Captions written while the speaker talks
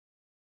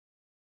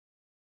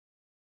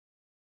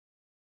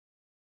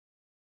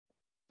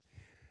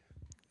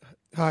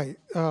Hi.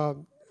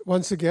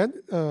 Once again,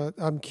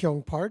 I'm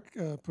Kyung Park,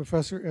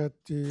 professor at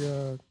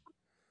the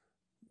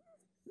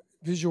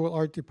Visual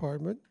Art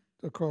Department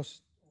across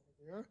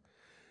there.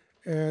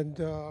 And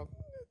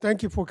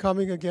thank you for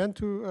coming again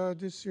to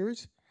this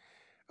series.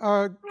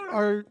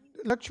 Our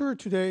lecturer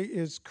today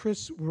is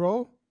Chris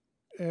Rowe,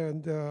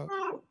 and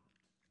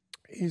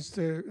he's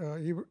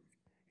the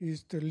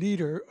he's the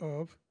leader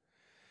of,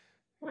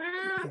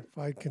 if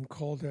I can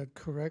call that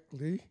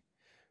correctly.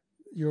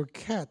 Your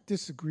cat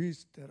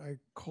disagrees that I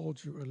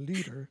called you a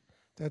leader.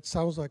 That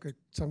sounds like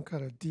some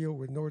kind of deal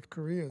with North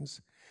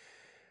Koreans.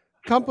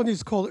 Company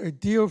is called A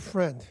Dear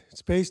Friend.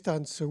 It's based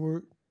on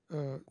Seoul,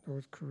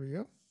 North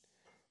Korea.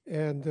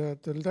 And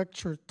the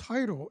lecture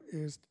title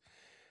is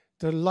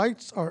The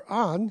Lights Are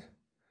On,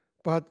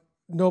 but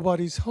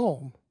Nobody's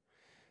Home.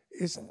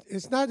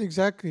 It's not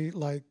exactly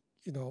like,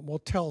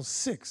 Motel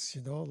 6,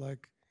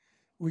 like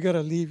we got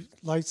to leave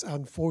lights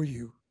on for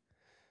you.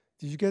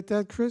 Did you get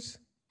that, Chris?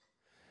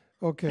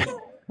 Okay.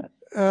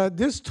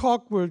 This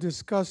talk will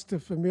discuss the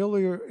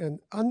familiar and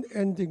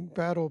unending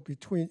battle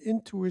between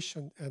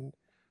intuition and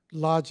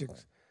logic.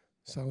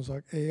 Sounds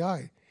like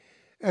AI.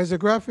 As a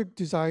graphic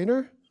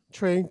designer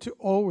trained to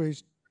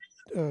always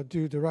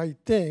do the right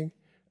thing,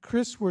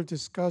 Chris will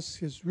discuss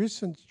his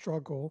recent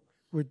struggle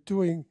with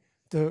doing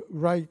the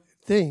right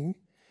thing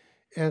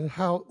and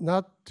how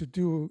not to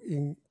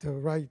doing the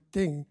right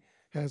thing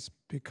has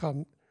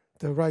become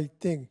the right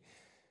thing.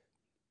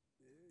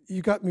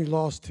 You got me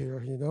lost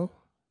here,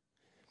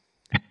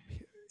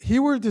 He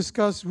will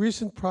discuss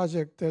recent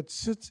project that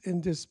sits in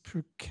this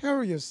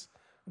precarious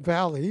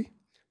valley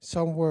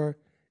somewhere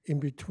in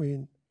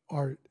between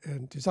art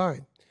and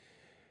design.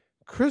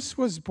 Chris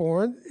was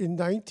born in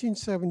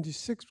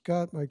 1976.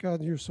 God, my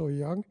God, you're so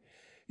young.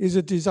 He's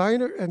a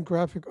designer and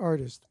graphic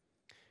artist.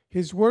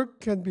 His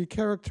work can be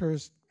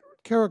characterized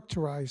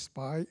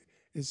by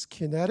its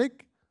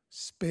kinetic,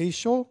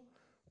 spatial,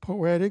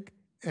 poetic,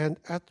 and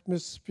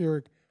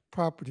atmospheric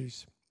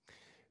properties.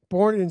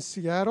 Born in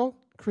Seattle,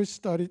 Chris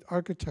studied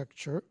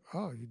architecture.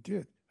 Oh, you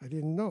did. I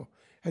didn't know.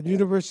 At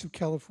University of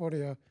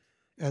California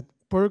at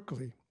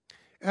Berkeley.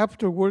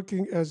 After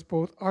working as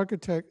both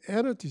architect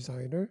and a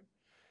designer,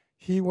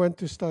 he went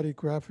to study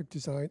graphic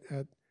design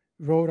at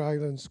Rhode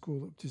Island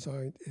School of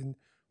Design in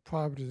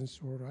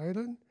Providence, Rhode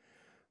Island.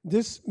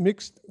 This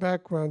mixed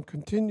background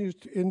continues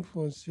to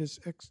influence his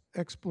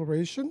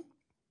exploration,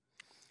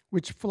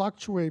 which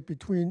fluctuate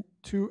between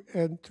 2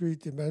 and 3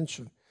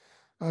 dimension.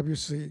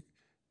 Obviously,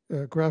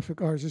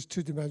 graphic art is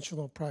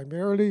two-dimensional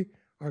primarily.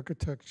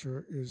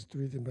 Architecture is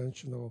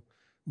three-dimensional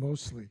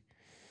mostly.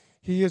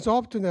 He is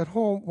often at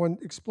home when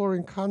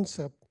exploring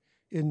concept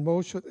in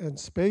motion and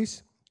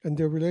space and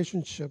their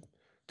relationship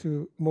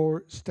to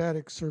more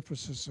static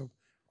surfaces of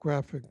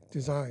graphic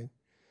design.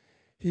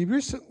 He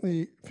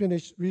recently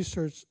finished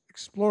research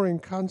exploring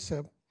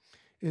concept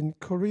in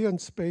Korean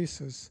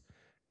spaces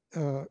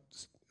uh,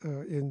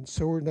 in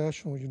Seoul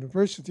National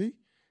University,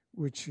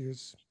 which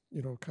is,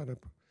 kind of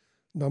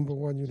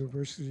 #1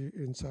 university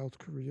in South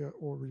Korea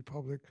or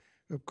Republic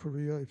of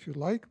Korea, if you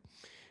like.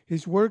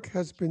 His work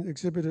has been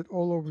exhibited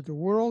all over the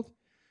world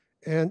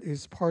and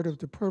is part of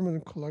the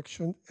permanent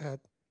collection at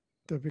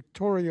the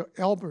Victoria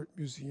Albert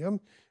Museum,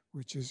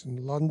 which is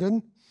in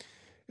London,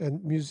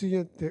 and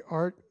Musée des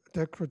Arts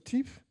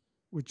Décoratifs,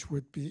 which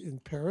would be in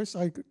Paris,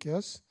 I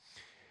guess.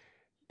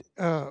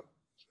 Uh,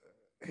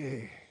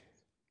 eh,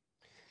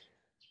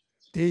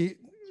 the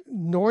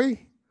Neue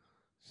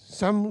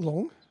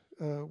Sammlung,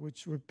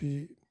 which would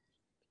be,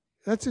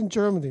 that's in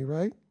Germany,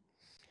 right?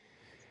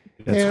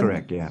 That's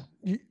correct, yeah.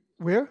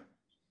 Where?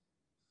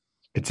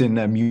 It's in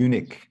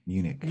Munich.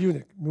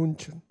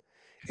 München.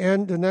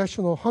 And the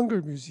National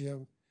Hangeul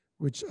Museum,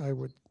 which I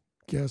would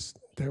guess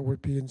that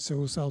would be in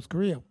Seoul, South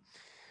Korea.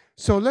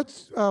 So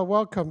let's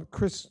welcome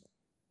Chris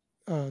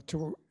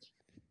to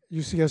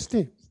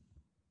UCSD.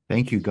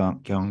 Thank you,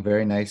 Gyong.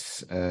 Very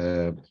nice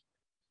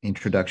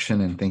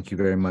introduction, and thank you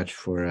very much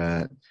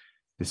for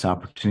this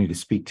opportunity to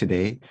speak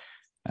today.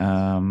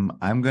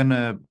 I'm going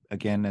to,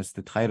 again, as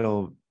the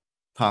title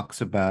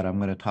talks about, I'm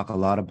going to talk a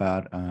lot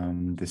about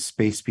the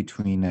space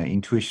between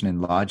intuition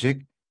and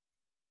logic.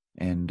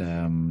 And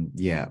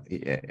yeah,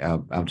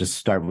 I'll just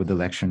start with the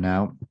lecture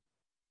now.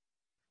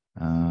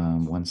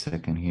 1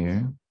 second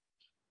here.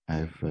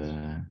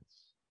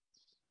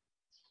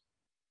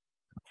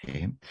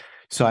 Okay.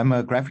 So I'm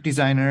a graphic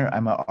designer.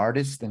 I'm an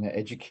artist and an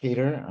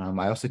educator.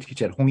 I also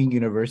teach at Hongik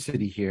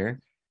University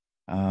here.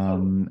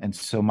 And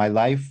so my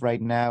life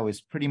right now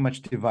is pretty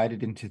much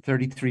divided into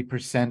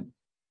 33%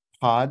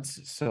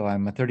 pods. So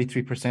I'm a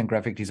 33%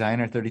 graphic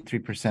designer,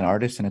 33%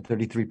 artist, and a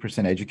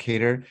 33%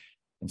 educator.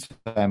 And so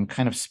I'm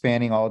kind of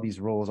spanning all these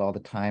roles all the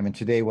time. And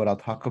today what I'll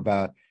talk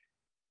about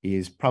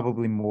is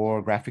probably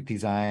more graphic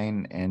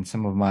design and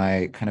some of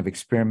my kind of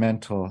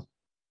experimental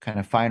kind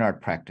of fine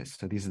art practice.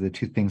 So these are the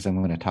two things I'm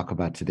going to talk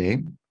about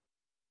today.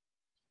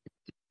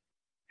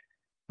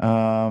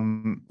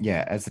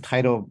 Yeah, as the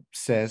title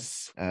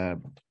says,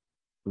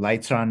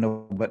 lights are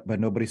on, but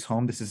nobody's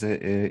home. This is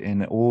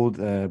an old,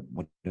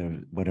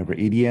 whatever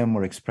idiom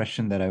or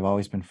expression that I've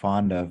always been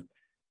fond of.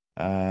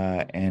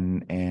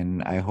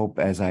 And I hope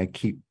as I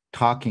keep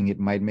talking, it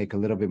might make a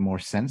little bit more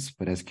sense.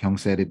 But as Kyung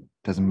said, it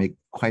doesn't make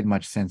quite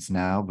much sense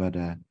now. But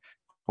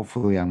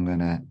hopefully, I'm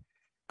gonna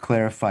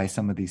clarify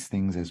some of these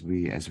things as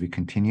we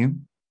continue.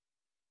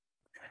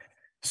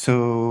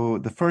 So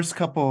the first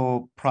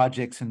couple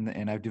projects,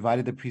 and I've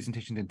divided the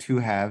presentation into two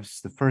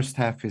halves. The first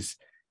half is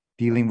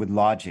dealing with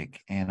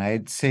logic, and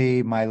I'd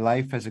say my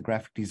life as a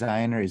graphic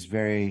designer is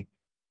very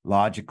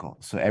logical.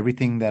 So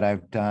everything that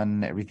I've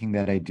done, everything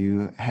that I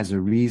do has a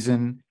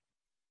reason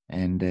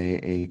and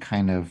a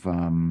kind of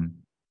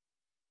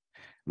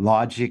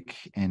logic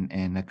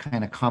and a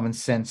kind of common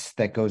sense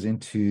that goes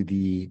into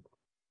the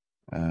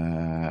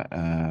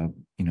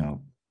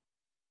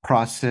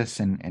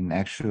process and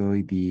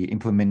actually the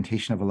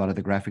implementation of a lot of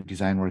the graphic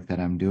design work that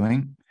I'm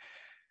doing.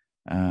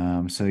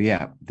 So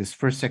yeah, this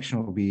first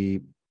section will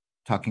be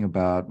talking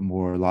about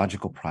more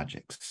logical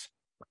projects.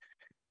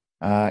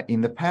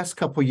 In the past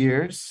couple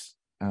years,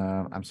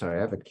 I'm sorry,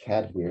 I have a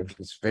cat here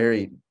who's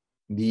very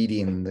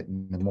needy in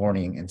the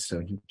morning, and so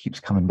he keeps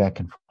coming back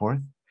and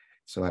forth.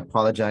 So I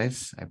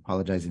apologize. I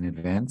apologize in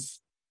advance.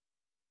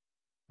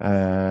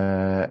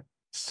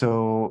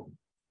 So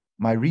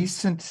my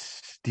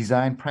recent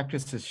design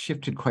practice has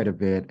shifted quite a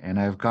bit, and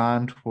I've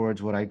gone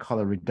towards what I call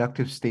a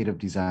reductive state of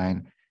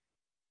design.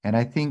 And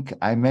I think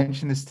I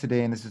mentioned this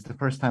today, and this is the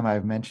first time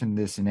I've mentioned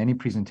this in any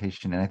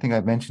presentation. And I think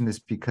I've mentioned this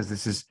because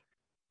this is,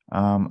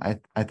 I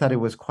thought it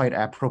was quite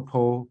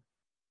apropos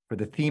for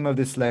the theme of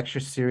this lecture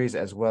series,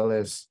 as well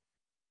as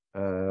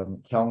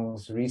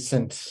Kyung's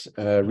recent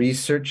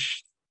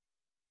research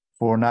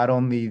for not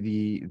only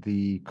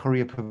the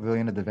Korea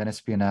Pavilion of the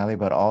Venice Biennale,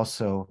 but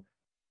also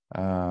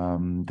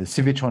the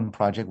Civichon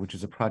project, which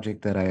is a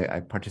project that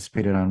I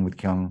participated on with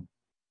Kyung,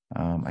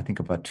 I think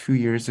about 2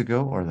 years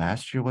ago, or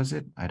last year, was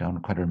it? I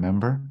don't quite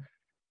remember.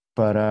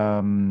 But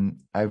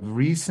I've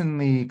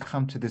recently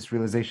come to this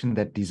realization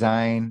that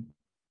design,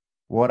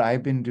 what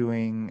I've been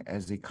doing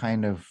as a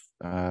kind of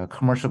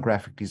commercial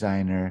graphic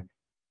designer,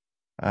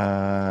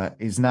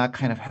 is not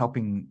kind of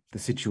helping the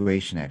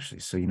situation, actually.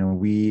 So,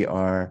 we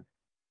are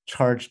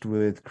charged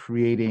with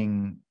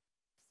creating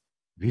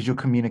visual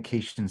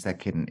communications that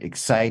can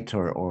excite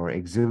or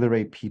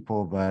exhilarate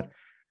people, but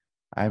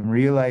I'm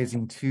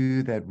realizing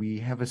too that we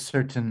have a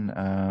certain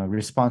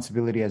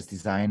responsibility as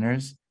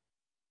designers,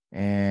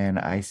 and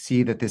I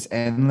see that this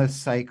endless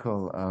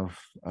cycle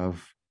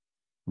of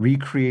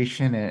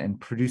recreation and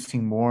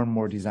producing more and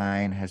more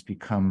design has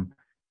become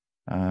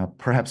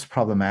perhaps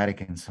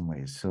problematic in some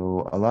ways.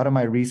 So a lot of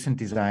my recent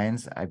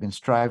designs, I've been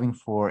striving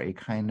for a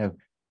kind of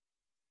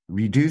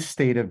reduced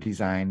state of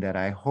design that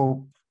I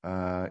hope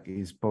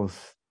is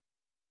both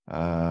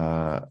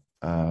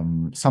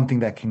something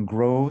that can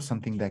grow,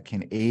 something that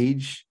can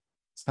age,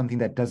 something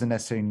that doesn't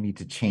necessarily need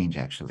to change,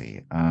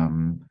 actually.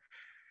 And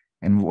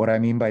what I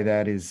mean by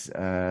that is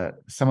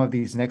some of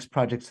these next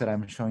projects that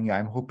I'm showing you,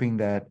 I'm hoping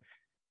that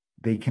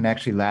they can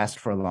actually last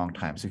for a long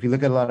time. So if you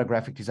look at a lot of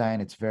graphic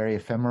design, it's very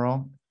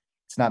ephemeral.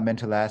 It's not meant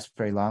to last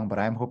very long, but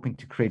I'm hoping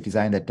to create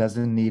design that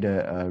doesn't need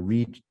a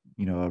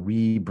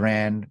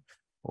rebrand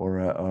or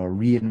a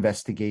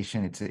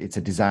reinvestigation. It's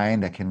a design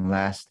that can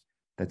last,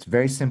 that's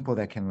very simple,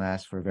 that can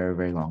last for a very,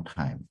 very long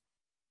time.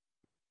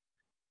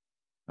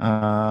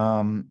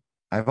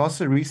 I've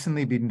also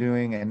recently been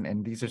doing,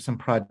 and these are some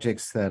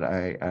projects that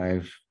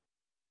I've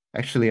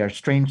actually are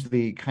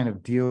strangely kind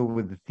of deal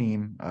with the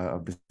theme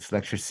of this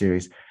lecture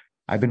series.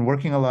 I've been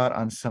working a lot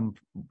on some,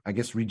 I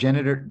guess,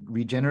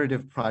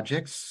 regenerative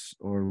projects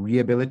or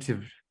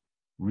rehabilitative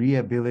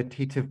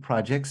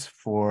projects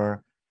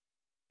for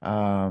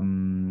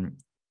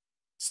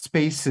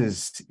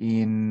spaces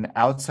in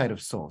outside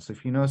of Seoul. So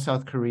if you know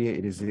South Korea,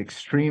 it is an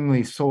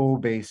extremely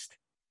Seoul-based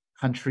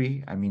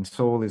country. I mean,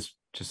 Seoul is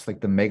just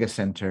like the mega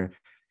center,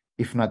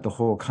 if not the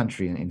whole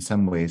country in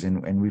some ways.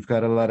 And we've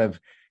got a lot of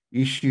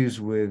issues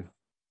with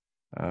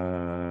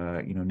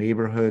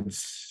neighborhoods,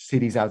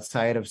 cities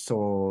outside of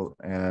Seoul,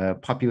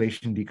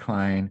 population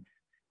decline,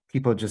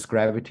 people just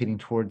gravitating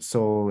towards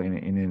Seoul in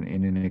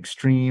an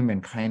extreme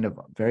and kind of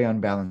very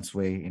unbalanced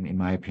way, in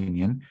my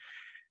opinion.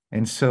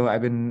 And so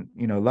I've been,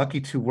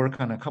 lucky to work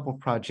on a couple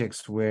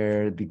projects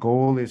where the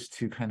goal is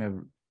to kind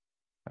of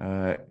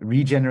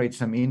regenerate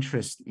some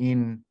interest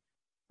in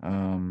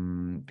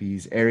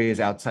these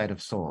areas outside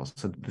of Seoul.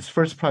 So this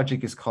first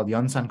project is called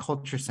Yonsan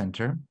Culture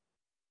Center.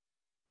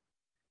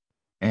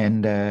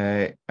 And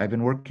I've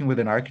been working with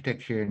an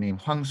architect here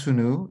named Hwang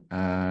Sunu,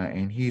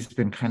 and he's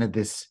been kind of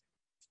this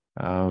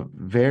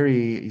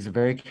he's a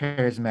very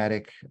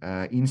charismatic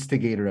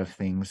instigator of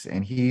things,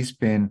 and he's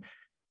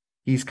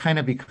kind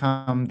of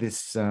become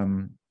this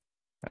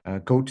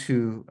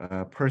go-to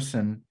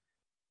person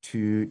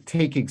to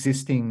take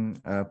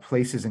existing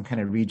places and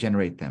kind of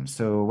regenerate them.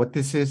 So what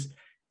this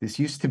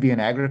used to be an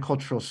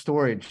agricultural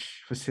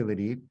storage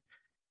facility.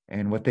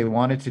 And what they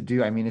wanted to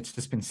do, I mean, it's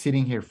just been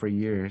sitting here for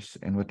years.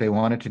 And what they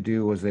wanted to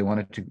do was they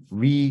wanted to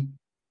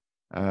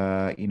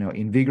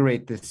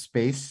invigorate this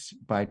space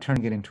by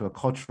turning it into a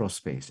cultural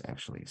space,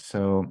 actually.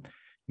 So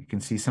you can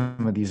see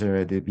some of these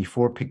are the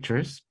before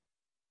pictures.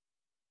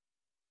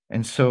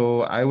 And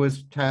so I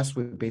was tasked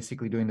with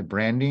basically doing the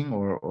branding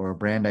or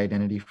brand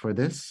identity for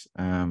this.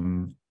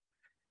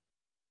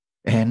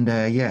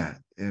 Yeah,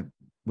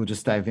 we'll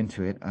just dive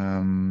into it.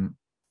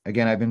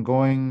 Again, I've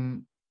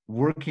been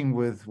working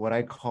with what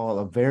I call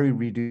a very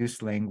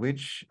reduced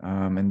language.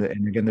 And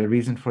again, the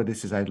reason for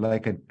this is I'd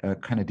like a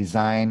kind of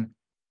design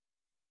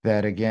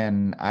that,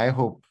 again, I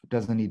hope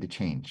doesn't need to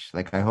change.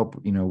 Like, I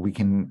hope, we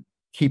can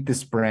keep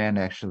this brand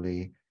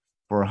actually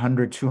for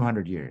 100,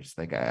 200 years.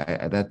 Like,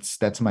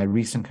 that's my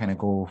recent kind of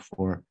goal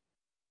for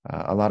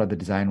a lot of the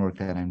design work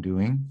that I'm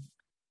doing.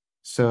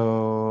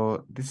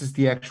 So this is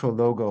the actual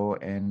logo,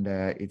 and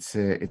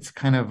it's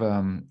kind of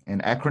an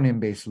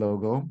acronym-based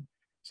logo.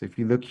 So if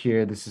you look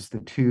here, this is the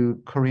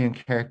two Korean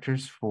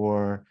characters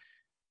for,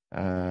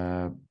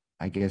 I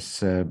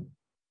guess,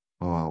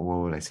 what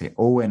would I say?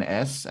 O and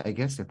S, I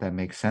guess, if that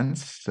makes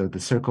sense. So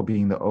the circle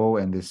being the O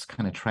and this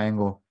kind of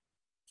triangle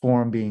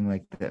form being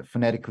like the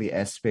phonetically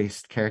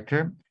S-based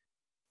character.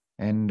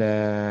 And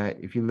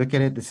if you look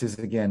at it, this is,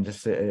 again,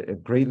 just a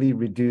greatly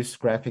reduced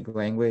graphic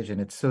language. And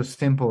it's so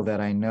simple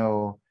that I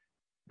know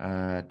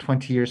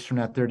 20 years from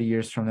now, 30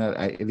 years from now,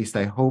 at least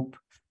I hope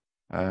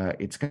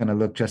it's going to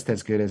look just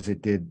as good as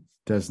it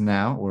does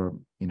now,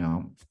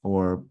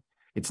 or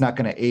it's not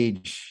going to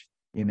age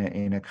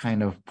in a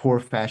kind of poor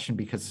fashion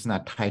because it's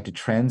not tied to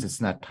trends.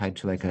 It's not tied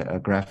to like a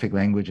graphic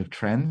language of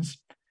trends.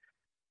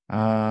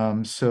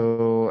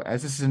 So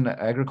as this is an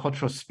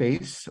agricultural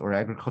space or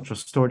agricultural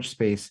storage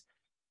space,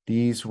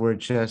 these were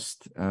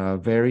just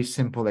very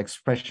simple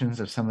expressions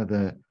of some of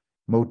the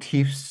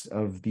motifs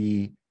of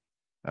the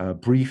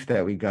brief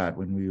that we got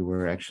when we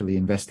were actually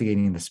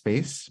investigating the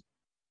space.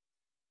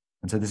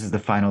 And so this is the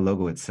final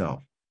logo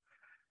itself.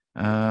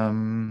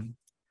 And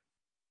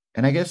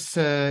I guess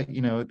the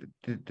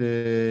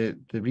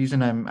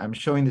reason I'm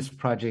showing this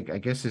project, I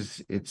guess,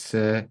 is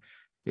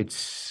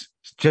it's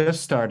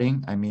just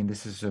starting. I mean,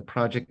 this is a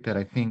project that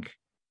I think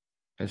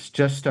has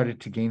just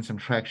started to gain some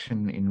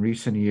traction in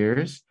recent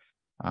years.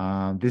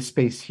 This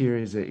space here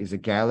is a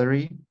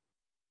gallery,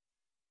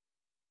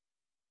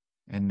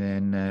 and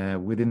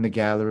then within the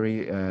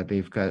gallery,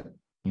 they've got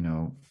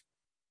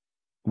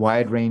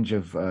wide range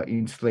of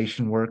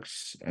installation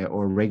works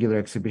or regular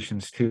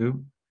exhibitions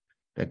too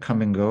that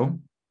come and go.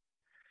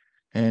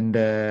 And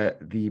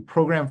the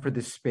program for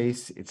this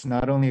space, it's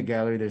not only a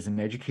gallery, there's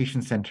an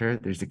education center,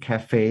 there's a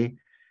cafe,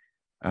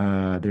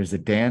 there's a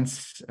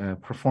dance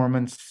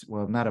performance,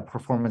 well, not a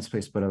performance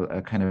space, but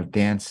a kind of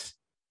dance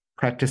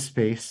practice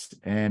space.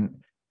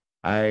 And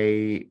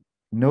I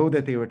know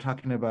that they were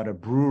talking about a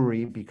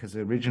brewery because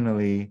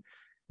originally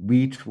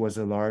wheat was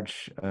a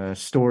large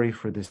story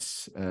for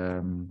this,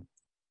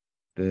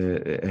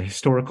 the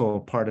historical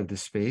part of the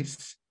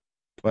space.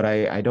 But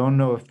I don't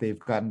know if they've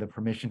gotten the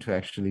permission to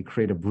actually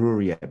create a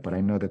brewery yet, but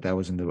I know that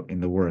was in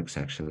the works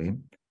actually.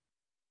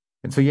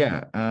 And so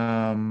yeah,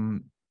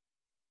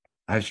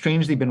 I've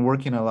strangely been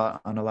working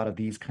on a lot of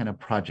these kind of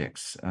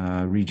projects,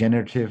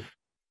 regenerative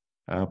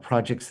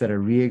projects that are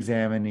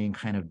re-examining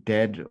kind of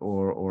dead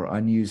or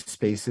unused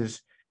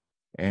spaces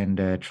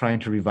and trying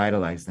to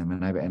revitalize them.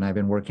 And I've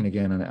been working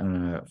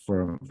again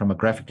from a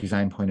graphic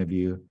design point of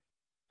view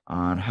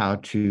on how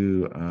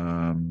to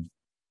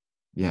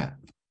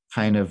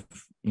kind of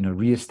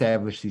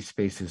reestablish these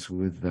spaces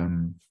with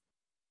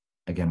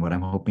again, what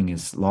I'm hoping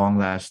is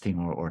long-lasting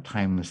or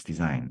timeless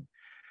design.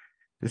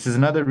 This is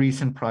another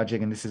recent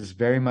project, and this is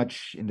very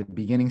much in the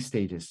beginning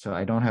stages, so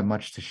I don't have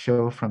much to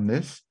show from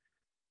this,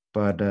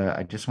 but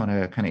I just want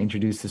to kind of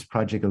introduce this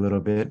project a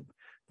little bit.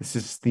 This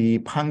is the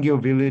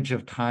Pangyo village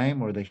of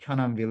time, or the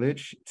Hyunam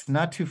village. It's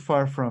not too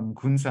far from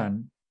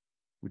Gunsan,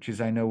 which is,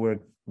 I know,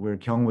 where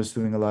Kyung was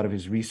doing a lot of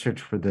his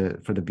research for the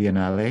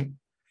Biennale.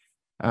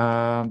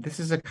 This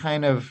is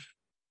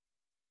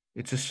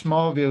it's a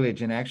small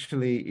village, and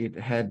actually it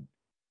had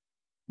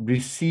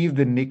received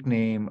the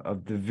nickname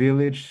of the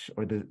village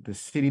or the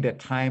city that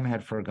time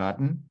had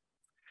forgotten,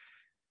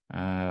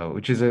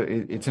 which is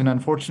it's an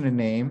unfortunate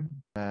name.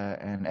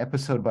 An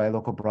episode by a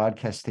local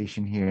broadcast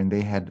station here, and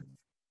they had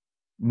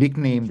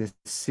nicknamed this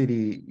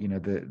city,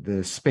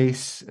 the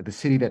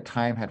city that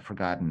time had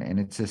forgotten, and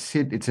it's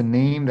a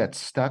name that's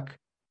stuck,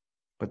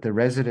 but the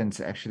residents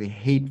actually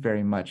hate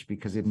very much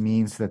because it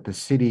means that the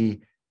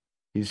city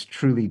is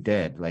truly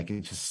dead, like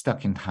it's just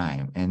stuck in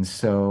time. And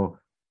so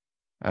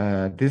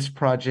this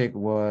project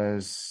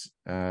was,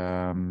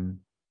 kind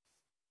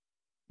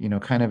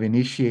of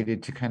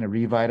initiated to kind of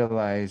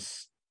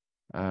revitalize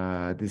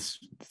this.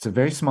 It's a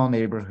very small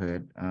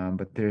neighborhood,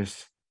 but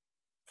there's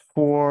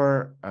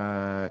four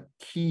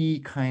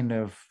key kind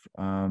of,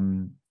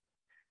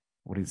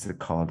 what is it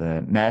called?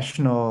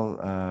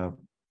 National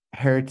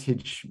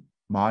heritage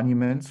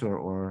monuments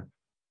or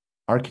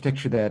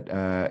architecture that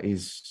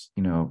is,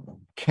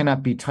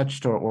 cannot be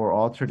touched or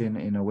altered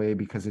in a way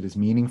because it is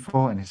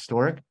meaningful and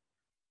historic.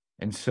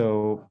 And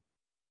so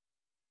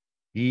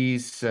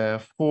these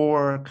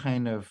four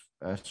kind of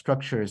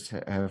structures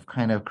have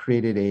kind of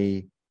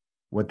created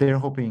what they're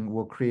hoping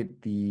will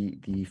create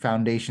the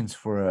foundations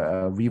for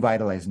a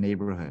revitalized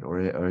neighborhood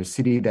or a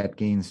city that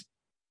gains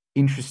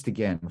interest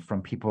again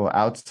from people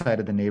outside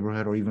of the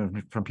neighborhood or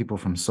even from people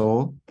from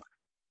Seoul.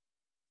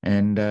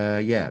 And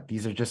yeah,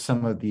 these are just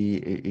some of the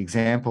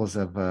examples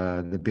of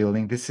the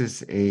building. This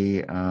is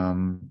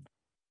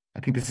I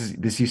think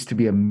this used to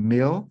be a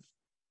mill,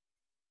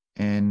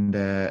 and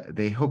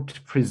they hope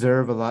to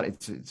preserve a lot.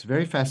 It's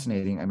very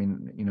fascinating. I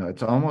mean,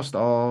 it's almost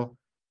all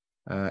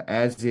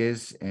as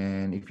is,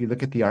 and if you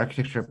look at the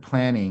architecture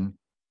planning,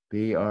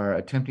 they are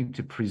attempting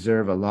to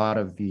preserve a lot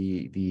of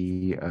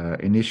the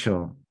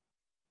initial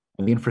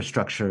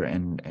infrastructure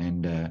and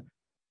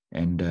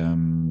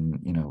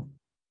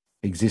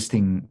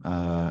existing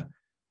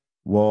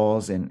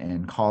walls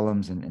and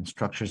columns and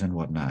structures and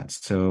whatnot.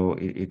 So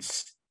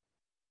it's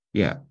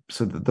yeah.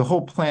 So the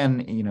whole plan,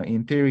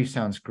 in theory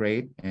sounds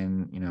great,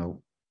 and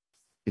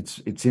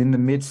it's in the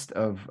midst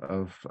of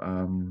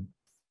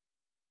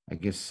I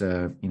guess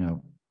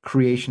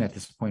creation at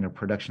this point or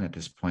production at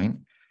this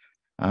point.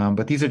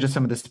 But these are just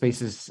some of the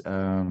spaces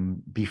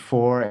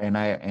before, and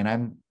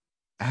I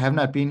have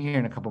not been here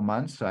in a couple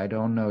months, so I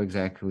don't know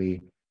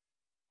exactly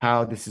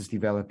how this is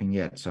developing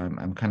yet. So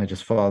I'm kind of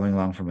just following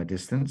along from a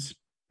distance.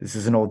 This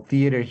is an old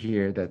theater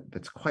here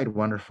that's quite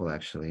wonderful,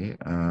 actually.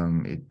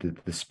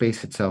 The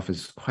space itself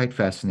is quite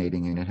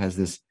fascinating, and it has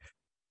this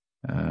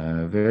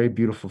very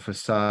beautiful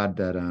facade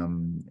that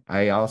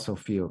I also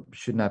feel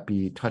should not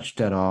be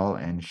touched at all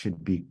and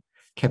should be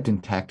kept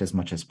intact as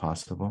much as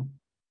possible.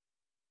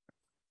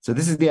 So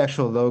this is the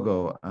actual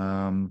logo.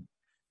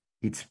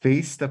 It's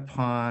based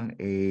upon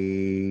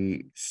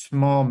a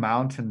small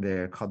mountain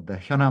there called the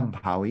Hyunam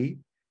Bawi.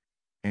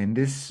 And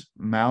this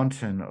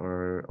mountain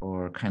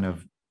or kind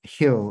of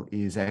hill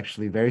is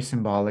actually very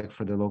symbolic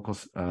for the local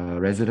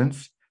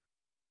residents.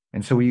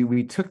 And so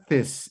we took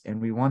this and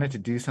we wanted to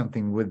do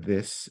something with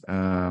this.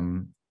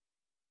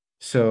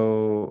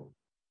 So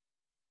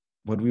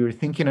what we were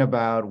thinking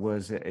about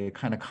was a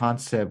kind of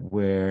concept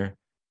where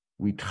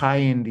we tie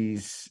in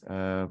these,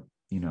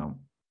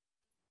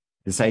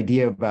 this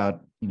idea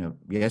about,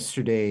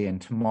 yesterday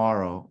and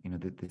tomorrow,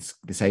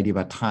 this idea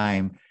about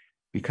time,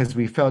 because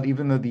we felt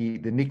even though the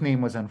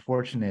nickname was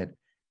unfortunate,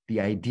 the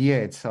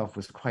idea itself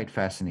was quite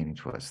fascinating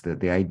to us.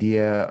 The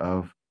idea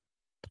of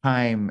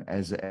time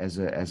as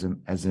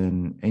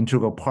an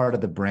integral part of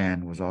the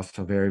brand was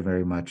also very,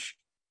 very much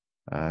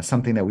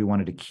something that we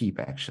wanted to keep,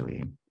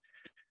 actually.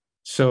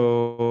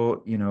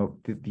 So,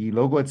 the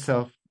logo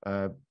itself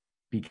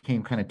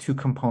became kind of two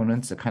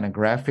components, a kind of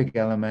graphic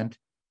element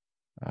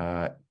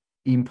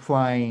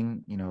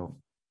implying,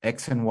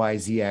 X and Y,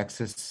 Z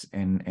axis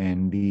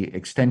and the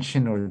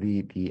extension or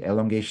the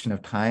elongation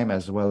of time,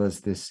 as well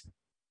as this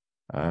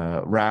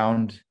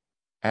round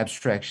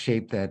abstract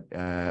shape that,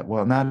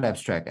 well, not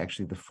abstract,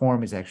 actually, the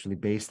form is actually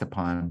based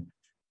upon,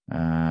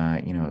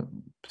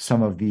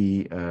 some of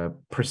the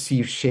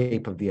perceived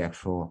shape of the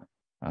actual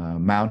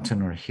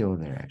mountain or hill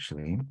there,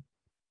 actually.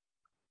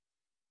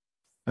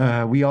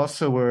 We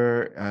also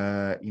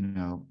were,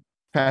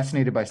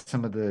 fascinated by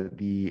some of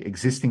the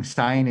existing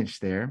signage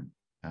there.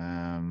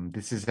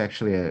 This is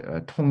actually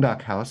a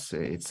Tongdak house.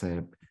 It's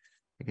I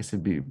guess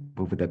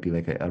what would that be,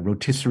 like a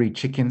rotisserie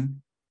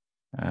chicken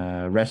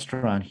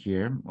restaurant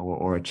here,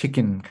 or a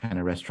chicken kind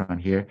of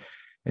restaurant here.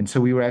 And so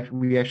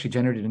we actually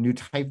generated a new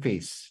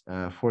typeface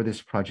for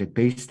this project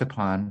based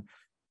upon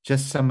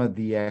just some of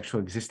the actual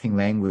existing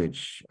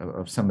language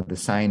of some of the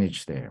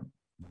signage there.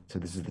 So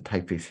this is the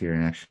typeface here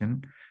in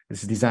action.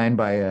 This is designed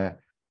by a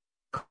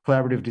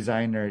collaborative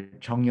designer,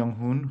 Chung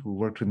Young-hoon, who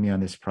worked with me on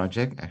this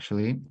project,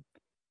 actually.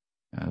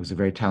 He was a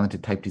very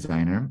talented type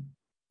designer.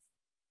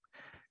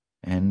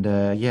 And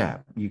yeah,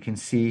 you can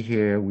see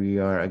here we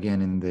are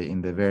again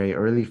in the very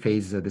early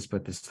phases of this,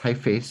 but this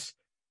typeface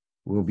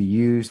will be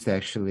used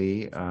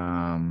actually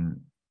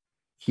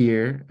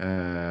here,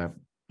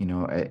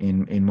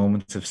 in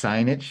moments of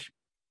signage.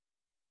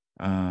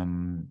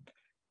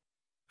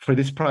 For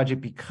this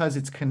project, because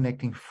it's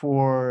connecting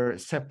four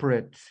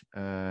separate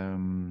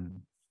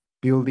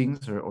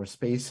buildings or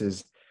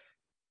spaces,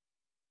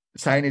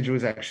 signage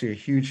was actually a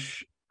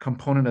huge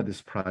component of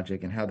this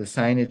project, and how the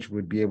signage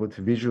would be able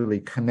to visually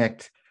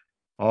connect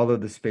all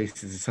of the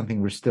spaces is something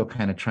we're still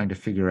kind of trying to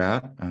figure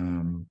out.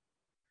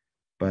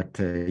 But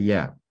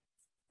yeah,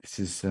 this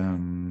is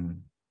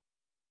in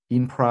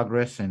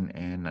progress,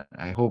 and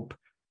I hope,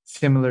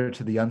 similar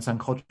to the Yonsang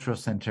Cultural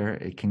Center,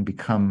 it can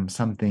become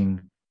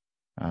something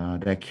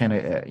that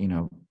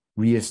can,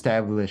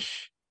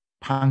 reestablish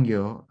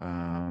Pangyo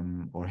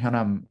or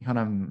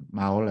Hyunam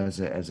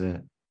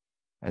Maol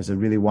as a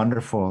really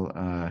wonderful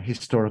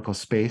historical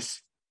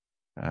space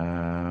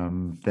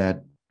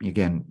that,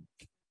 again,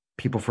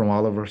 people from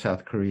all over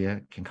South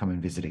Korea can come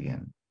and visit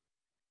again.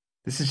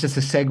 This is just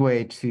a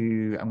segue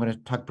to, I'm going to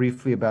talk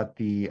briefly about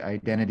the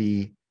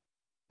identity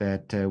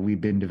that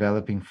we've been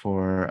developing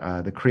for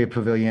the Korea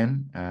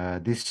Pavilion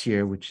this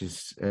year, which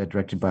is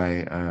directed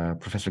by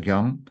Professor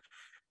Kyung.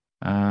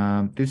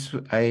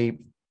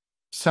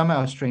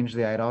 Somehow,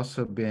 strangely, I'd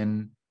also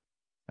been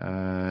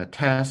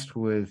tasked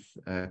with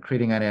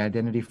creating an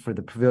identity for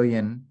the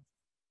pavilion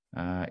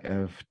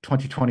of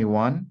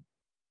 2021.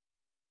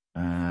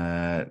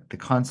 The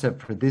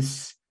concept for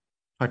this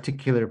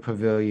particular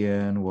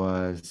pavilion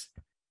was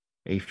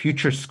a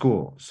future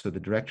school. So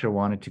the director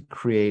wanted to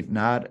create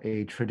not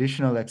a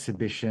traditional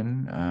exhibition.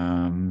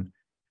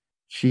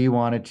 She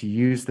wanted to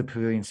use the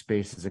pavilion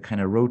space as a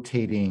kind of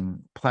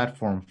rotating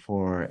platform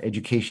for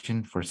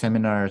education, for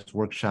seminars,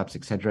 workshops,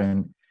 etc. And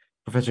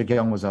Professor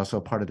Gyeong was also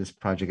a part of this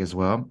project as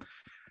well.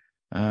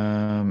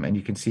 And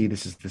you can see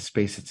this is the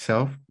space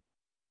itself.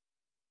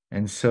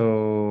 And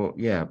so,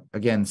 yeah,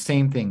 again,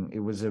 same thing. It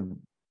was a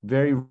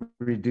very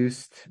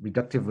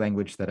reductive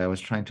language that I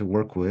was trying to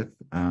work with.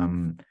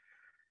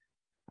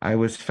 I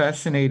was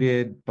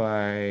fascinated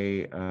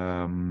by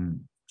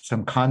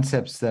some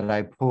concepts that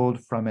I pulled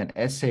from an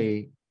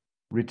essay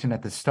written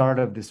at the start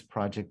of this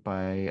project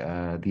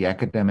by the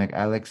academic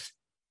Alex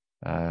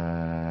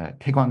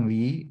Taekwang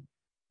Lee,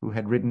 who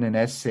had written an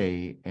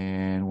essay.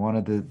 And one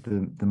of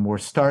the more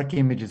stark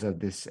images of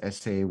this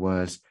essay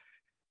was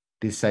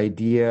this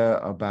idea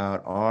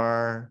about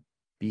our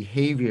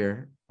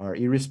behavior, our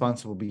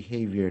irresponsible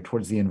behavior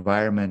towards the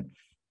environment,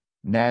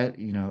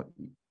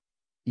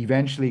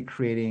 eventually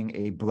creating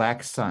a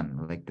black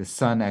sun, like the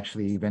sun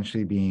actually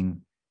eventually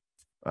being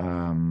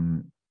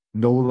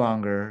no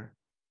longer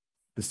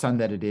the sun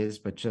that it is,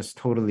 but just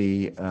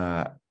totally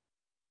a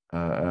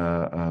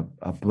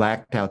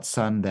blacked out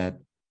sun that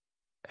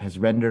has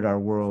rendered our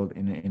world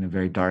in a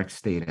very dark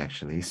state,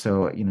 actually.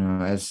 So,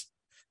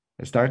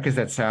 as dark as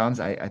that sounds,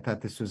 I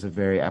thought this was a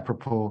very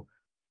apropos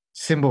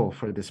symbol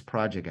for this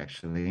project,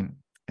 actually.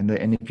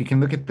 And if you can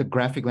look at the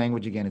graphic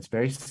language again, it's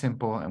very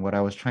simple. And what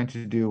I was trying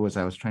to do was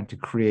I was trying to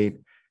create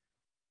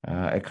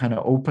a kind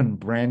of open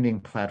branding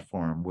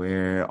platform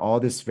where all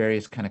this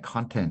various kind of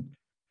content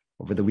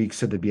over the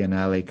weeks of the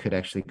Biennale could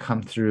actually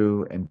come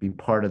through and be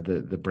part of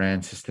the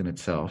brand system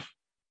itself.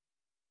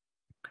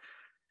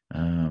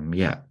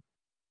 Yeah.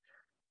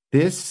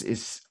 This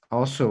is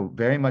also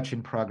very much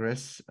in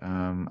progress.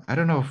 I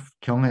don't know if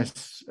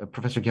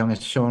Professor Kyung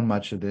has shown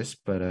much of this,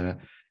 but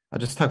I'll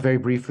just talk very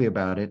briefly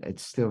about it.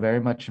 It's still very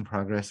much in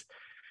progress.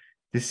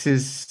 This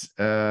is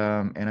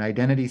an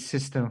identity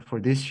system for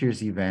this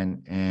year's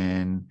event.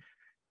 And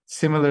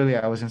similarly,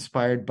 I was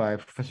inspired by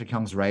Professor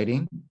Kyung's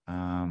writing.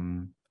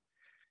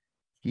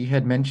 He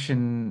had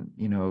mentioned,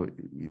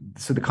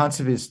 so the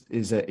concept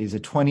is a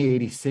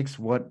 2086,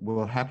 what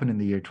will happen in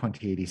the year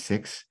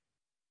 2086.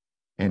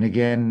 And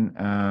again,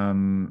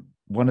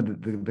 one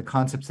of the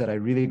concepts that I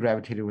really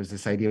gravitated was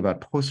this idea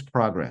about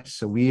post-progress.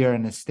 So we are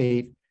in a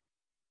state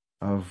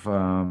of,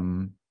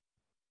 we're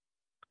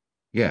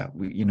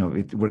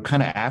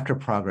kind of after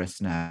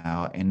progress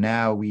now. And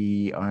now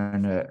we are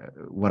in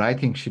what I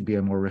think should be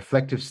a more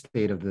reflective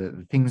state of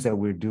the things that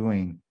we're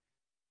doing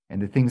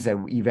and the things that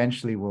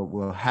eventually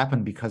will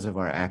happen because of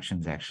our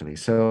actions, actually.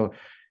 So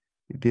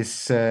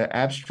this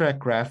abstract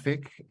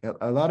graphic,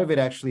 a lot of it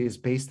actually is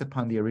based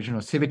upon the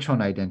original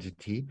Civichon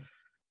identity,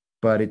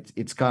 but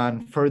it's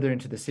gone further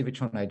into the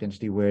Civichon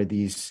identity where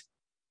these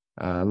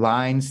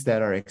lines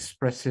that are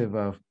expressive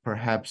of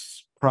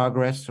perhaps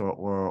progress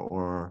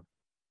or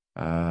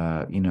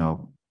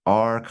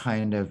our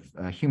kind of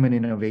human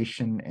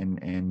innovation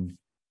and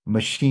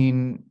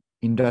machine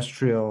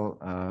industrial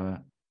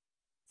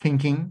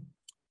thinking,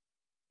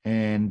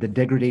 and the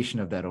degradation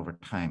of that over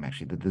time,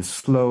 actually, the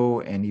slow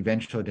and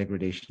eventual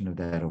degradation of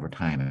that over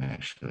time,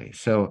 actually.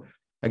 So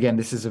again,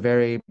 this is a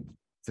very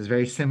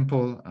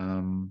simple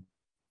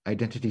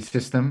identity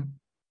system,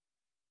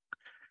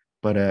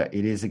 but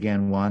it is,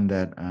 again, one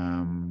that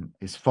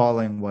is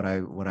following what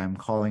I'm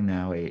calling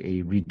now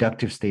a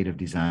reductive state of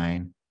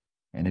design,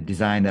 and a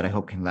design that I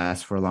hope can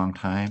last for a long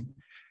time.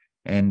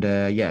 And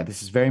yeah,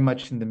 this is very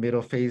much in the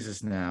middle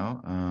phases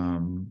now.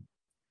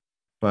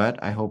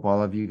 But I hope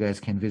all of you guys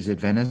can visit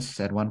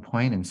Venice at one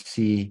point and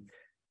see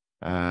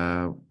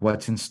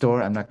what's in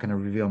store. I'm not going to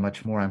reveal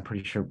much more. I'm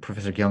pretty sure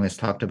Professor Gyeong has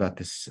talked about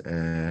this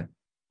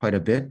quite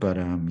a bit, but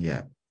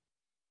yeah.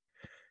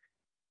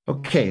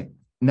 Okay,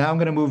 now I'm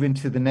going to move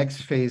into the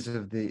next phase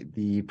of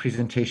the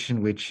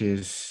presentation, which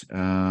is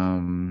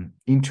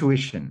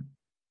intuition.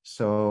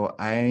 So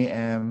I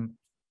am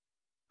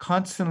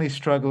constantly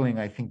struggling,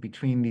 I think,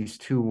 between these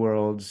two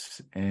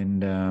worlds,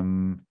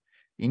 and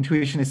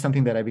intuition is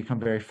something that I've become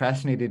very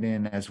fascinated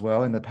in as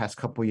well in the past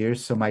couple of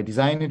years. So my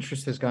design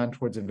interest has gone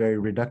towards a very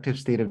reductive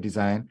state of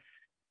design,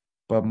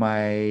 but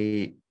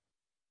my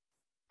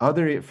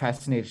other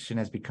fascination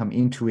has become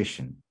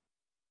intuition,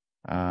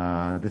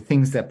 the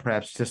things that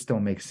perhaps just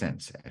don't make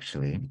sense,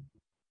 actually.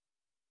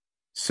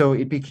 So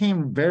it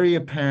became very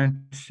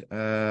apparent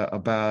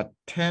about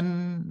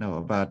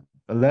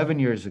 11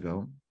 years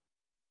ago.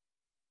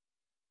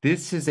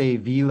 This is a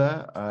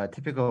villa, a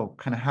typical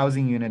kind of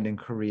housing unit in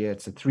Korea.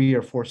 It's a 3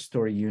 or 4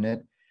 story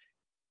unit.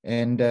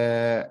 And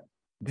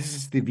this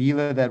is the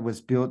villa that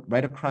was built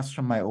right across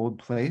from my old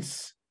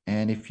place.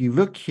 And if you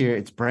look here,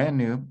 it's brand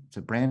new. It's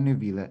a brand new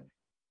villa.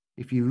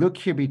 If you look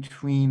here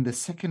between the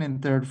 2nd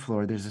and 3rd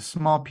floor, there's a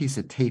small piece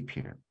of tape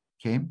here,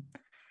 okay?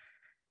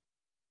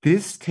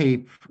 This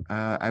tape,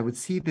 I would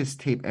see this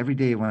tape every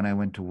day when I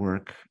went to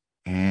work.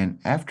 And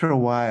after a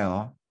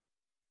while,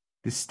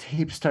 this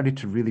tape started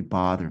to really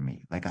bother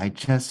me. Like it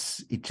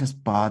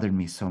just bothered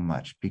me so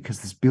much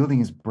because this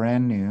building is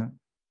brand new.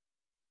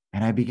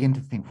 And I began to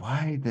think,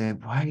 why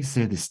is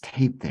there this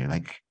tape there?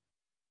 Like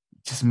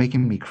just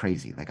making me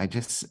crazy. Like I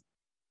was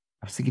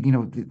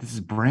thinking, this is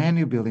a brand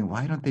new building.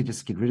 Why don't they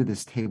just get rid of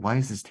this tape? Why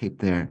is this tape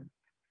there?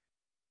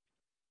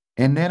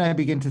 And then I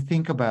began to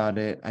think about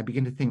it. I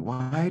began to think,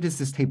 why does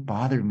this tape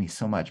bother me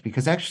so much?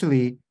 Because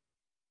actually,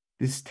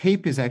 this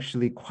tape is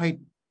actually quite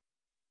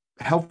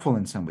helpful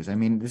in some ways. I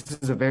mean, this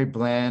is a very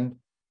bland,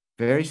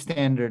 very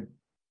standard,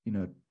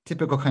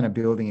 typical kind of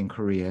building in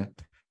Korea.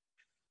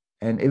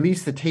 And at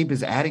least the tape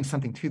is adding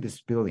something to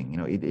this building.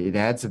 It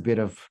adds a bit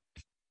of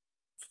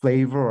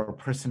flavor or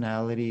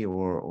personality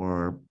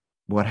or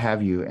what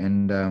have you.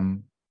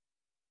 And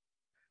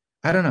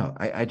I don't know.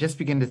 I just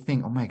began to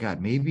think, oh my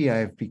God, maybe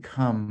I've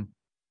become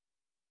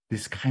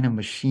this kind of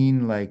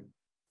machine-like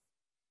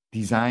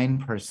design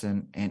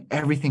person, and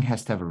everything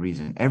has to have a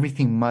reason.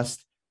 Everything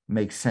must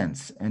make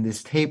sense. And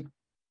this tape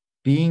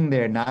being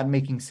there, not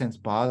making sense,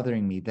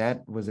 bothering me,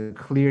 that was a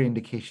clear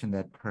indication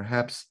that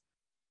perhaps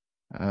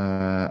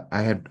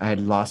I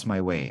had lost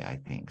my way, I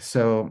think.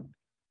 So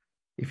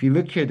if you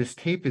look here, this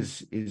tape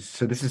is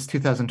so this is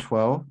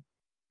 2012.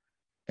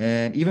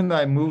 And even though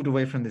I moved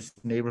away from this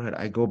neighborhood,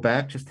 I go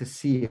back just to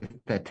see if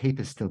that tape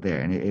is still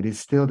there. And it is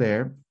still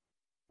there.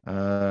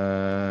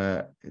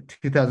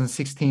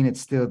 2016,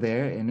 it's still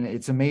there. And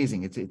it's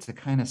amazing. It's a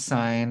kind of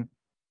sign.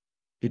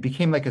 It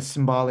became like a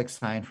symbolic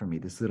sign for me,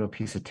 this little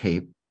piece of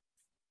tape,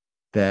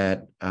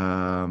 that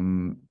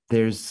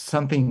there's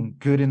something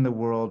good in the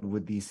world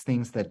with these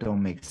things that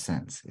don't make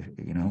sense,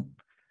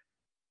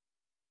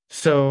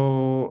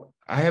 So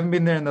I haven't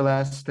been there in the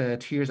last 2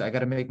 years. I got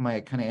to make my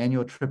kind of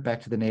annual trip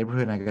back to the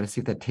neighborhood, and I got to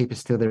see if that tape is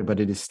still there, but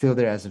it is still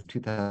there as of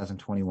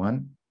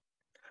 2021.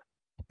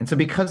 And so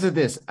because of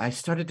this, I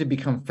started to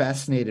become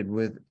fascinated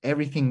with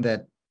everything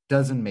that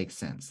doesn't make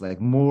sense,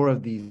 like more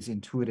of these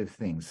intuitive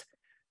things.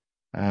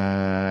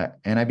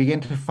 And I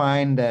began to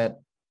find that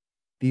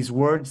these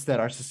words that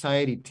our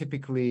society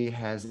typically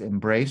has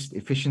embraced,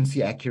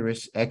 efficiency,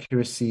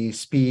 accuracy,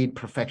 speed,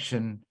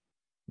 perfection,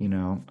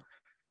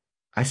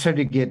 I started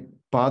to get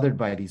bothered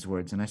by these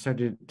words, and I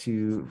started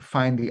to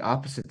find the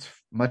opposites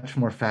much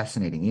more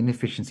fascinating: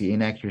 inefficiency,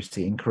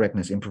 inaccuracy,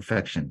 incorrectness,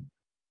 imperfection.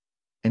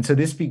 And so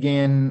this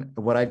began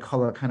what I'd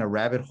call a kind of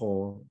rabbit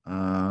hole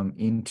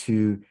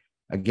into,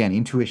 again,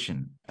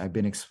 intuition. I've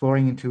been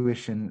exploring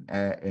intuition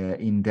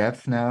in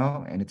depth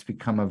now, and it's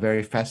become a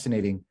very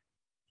fascinating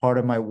part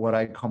of what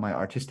I call my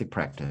artistic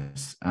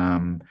practice.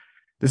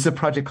 This is a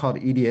project called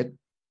Idiot,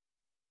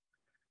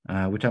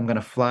 which I'm going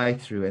to fly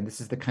through. And this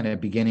is the kind of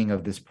beginning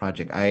of this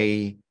project.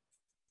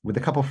 With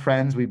a couple of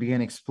friends, we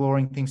began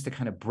exploring things to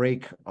kind of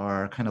break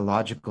our kind of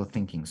logical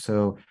thinking.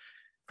 So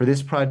for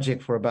this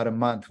project, for about a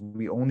month,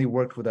 we only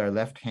worked with our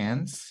left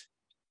hands,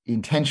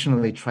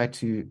 intentionally trying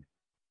to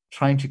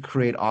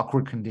create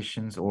awkward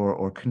conditions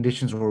or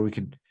conditions where we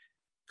could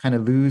kind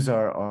of lose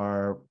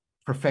our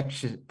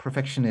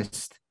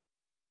perfectionist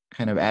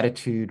kind of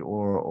attitude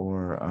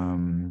or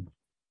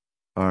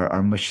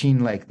our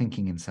machine-like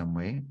thinking in some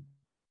way.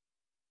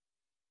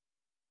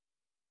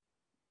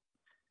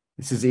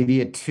 This is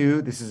Idiot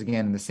 2. This is,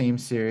 again, in the same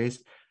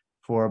series.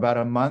 For about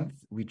a month,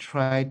 we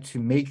tried to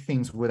make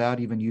things without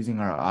even using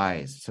our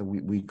eyes. So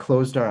we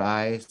closed our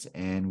eyes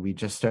and we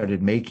just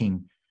started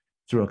making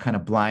through a kind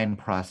of blind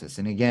process.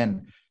 And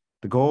again,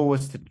 the goal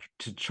was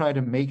to try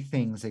to make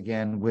things,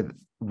 again,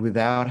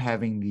 without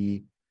having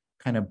the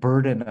kind of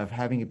burden of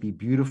having it be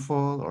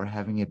beautiful or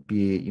having it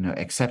be,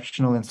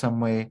 exceptional in some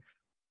way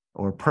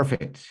or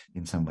perfect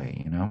in some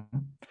way,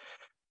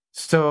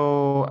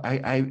 So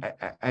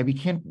I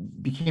became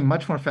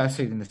much more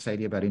fascinated in this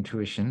idea about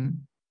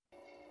intuition.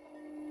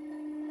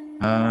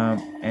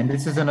 And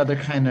this is another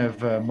kind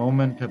of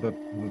moment of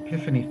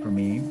epiphany for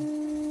me.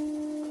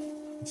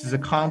 This is a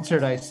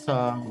concert I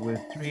saw with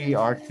 3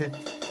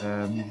 artists,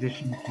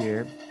 musicians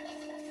here.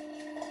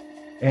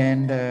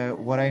 And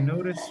what I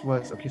noticed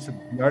was, okay, so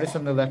the artist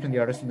on the left and the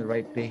artist on the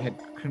right, they had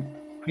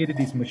created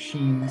these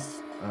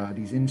machines,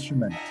 these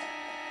instruments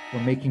for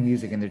making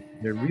music, and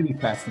they're really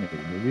fascinating.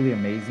 They're really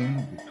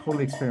amazing. They're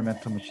totally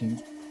experimental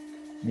machines.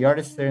 The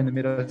artist there in the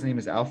middle, his name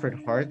is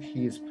Alfred Harth.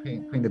 He is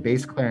playing the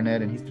bass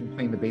clarinet, and he's been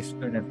playing the bass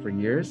clarinet for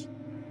years.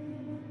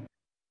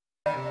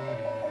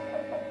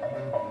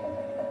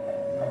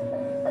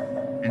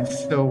 And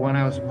so when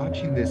I was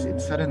watching this, it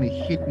suddenly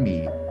hit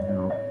me,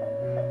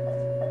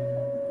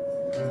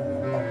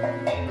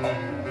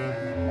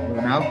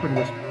 when Alfred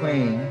was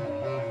playing,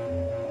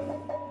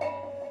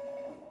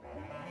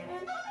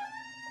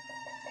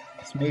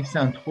 this may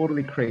sound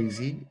totally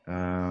crazy,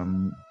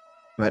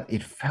 but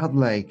it felt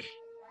like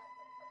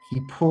he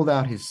pulled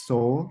out his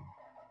soul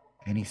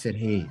and he said,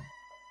 "Hey,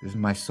 this is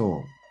my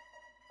soul.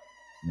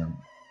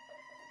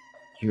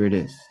 Here it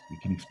is. You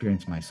can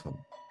experience my soul."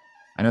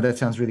 I know that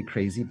sounds really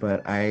crazy,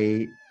 but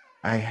I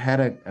had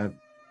a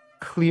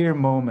clear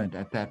moment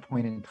at that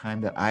point in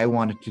time that I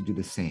wanted to do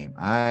the same.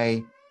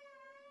 I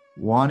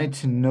wanted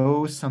to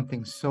know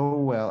something so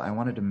well. I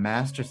wanted to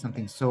master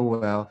something so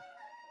well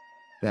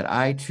that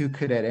I too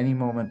could at any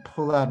moment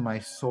pull out my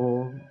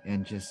soul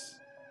and just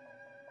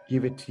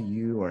give it to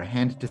you or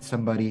hand it to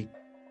somebody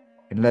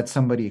and let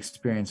somebody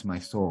experience my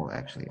soul,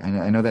 actually.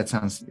 I know that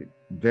sounds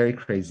very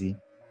crazy,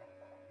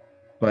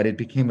 but it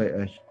became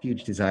a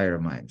huge desire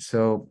of mine.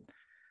 So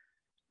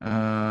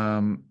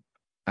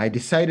I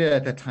decided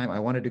at that time I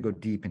wanted to go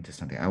deep into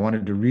something. I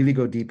wanted to really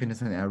go deep into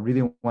something. I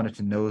really wanted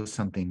to know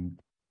something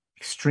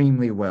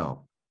extremely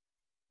well,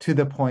 to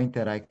the point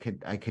that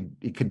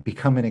it could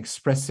become an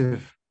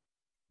expressive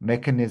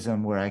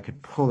mechanism where I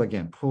could pull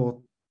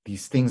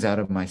these things out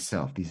of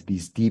myself,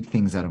 these deep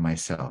things out of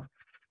myself.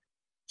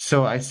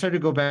 So I started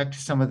to go back to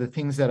some of the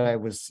things that I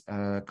was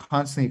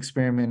constantly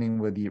experimenting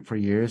with for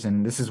years,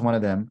 and this is one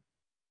of them.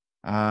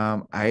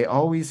 I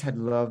always had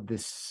loved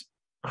this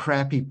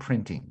crappy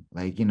printing,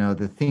 like, you know,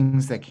 the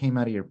things that came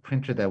out of your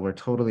printer that were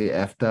totally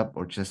effed up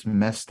or just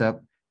messed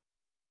up.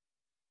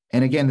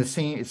 And again,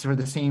 it's for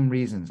the same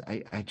reasons.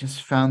 I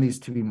just found these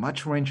to be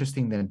much more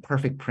interesting than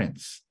perfect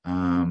prints.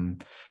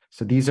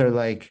 So these are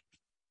like,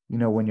 you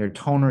know, when your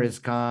toner is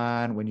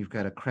gone, when you've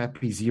got a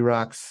crappy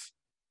Xerox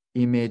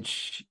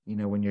image, you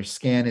know, when your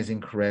scan is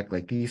incorrect,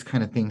 like these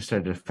kind of things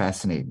started to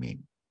fascinate me.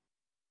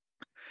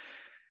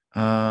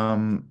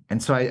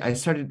 And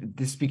so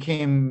this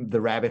became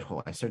the rabbit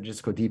hole. I started to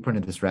just go deeper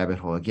into this rabbit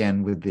hole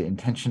again with the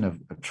intention of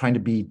trying to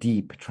be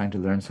deep, trying to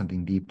learn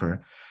something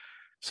deeper.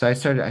 So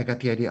I got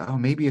the idea, oh,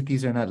 maybe if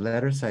these are not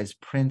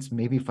letter-sized prints,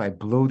 maybe if I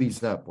blow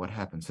these up, what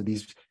happens? So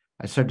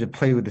I started to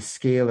play with the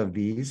scale of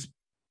these.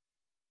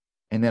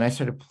 And then I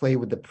started to play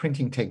with the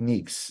printing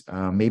techniques.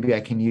 Maybe I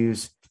can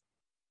use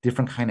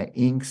different kind of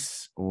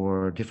inks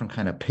or different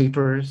kind of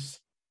papers,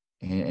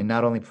 and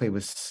not only play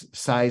with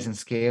size and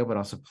scale, but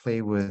also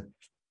play with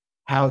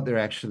how they're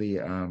actually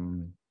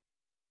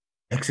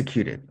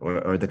executed,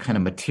 or the kind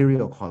of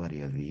material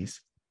quality of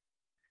these.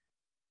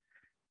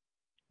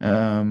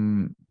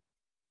 And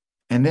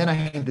then I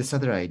had this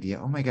other idea.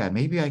 Oh my God,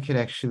 maybe I could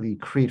actually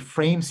create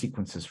frame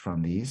sequences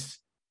from these.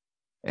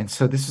 And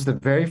so this is the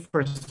very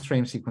first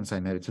frame sequence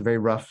I made. It's a very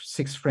rough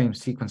 6-frame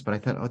sequence, but I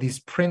thought, oh, these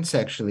prints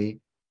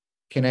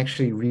can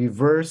actually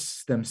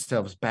reverse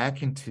themselves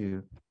back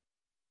into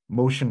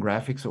motion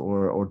graphics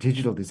or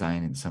digital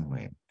design in some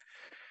way.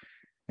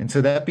 And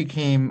so that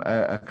became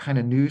a kind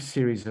of new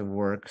series of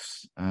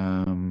works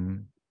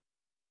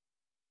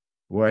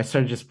where I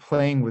started just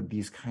playing with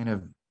these kind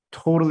of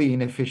totally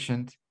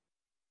inefficient,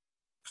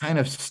 kind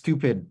of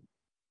stupid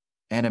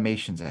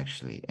animations,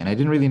 actually. And I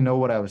didn't really know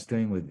what I was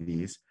doing with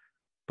these,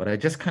 but I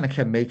just kind of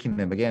kept making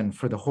them, again,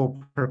 for the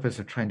whole purpose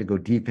of trying to go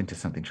deep into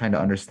something, trying to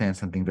understand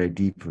something very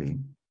deeply.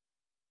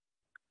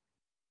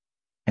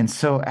 And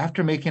so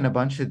after making a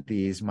bunch of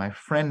these, my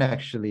friend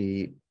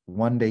actually,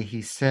 one day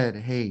he said,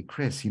 hey,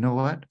 Chris, you know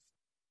what?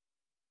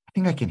 I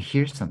think I can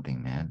hear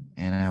something, man.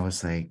 And I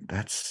was like,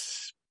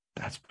 that's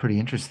pretty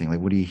interesting. Like,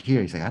 what do you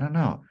hear? He's like, I don't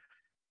know.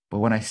 But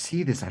when I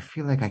see this, I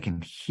feel like I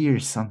can hear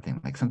something,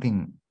 like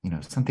something, you know,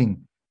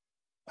 something,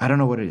 I don't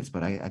know what it is,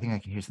 but I think I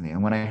can hear something.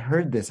 And when I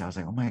heard this, I was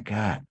like, oh my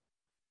God,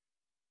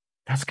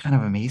 that's kind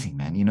of amazing,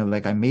 man. You know,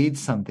 like I made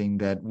something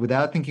that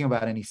without thinking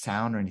about any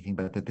sound or anything,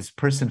 but that this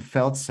person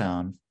felt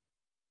sound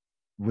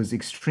was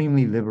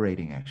extremely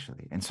liberating,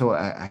 actually. And so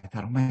I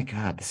thought, oh my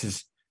God,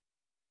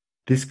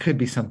 this could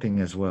be something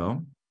as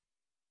well.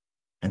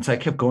 And so I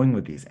kept going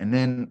with these. And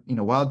then, you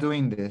know, while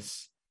doing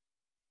this,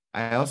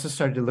 I also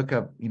started to look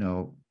up, you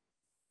know,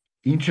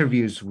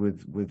 interviews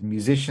with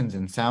musicians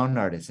and sound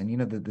artists. And, you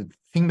know, the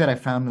thing that I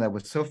found that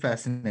was so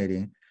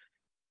fascinating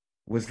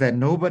was that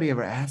nobody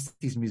ever asked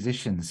these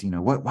musicians, you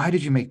know, why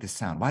did you make this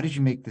sound? Why did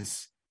you make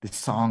this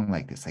song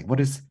like this? Like,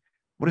 what is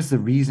the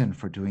reason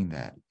for doing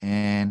that?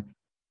 And,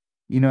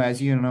 you know,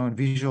 as you know, in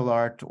visual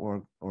art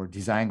or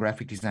design,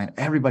 graphic design,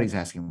 everybody's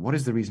asking, what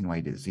is the reason why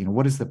it is? You know,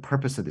 what is the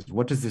purpose of this?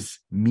 What does this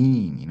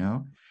mean? You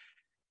know?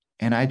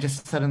 And I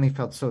just suddenly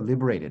felt so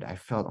liberated. I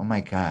felt, oh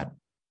my God,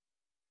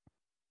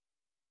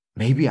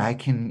 maybe I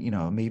can, you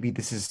know, maybe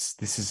this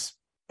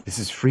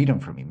is freedom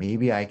for me.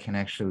 Maybe I can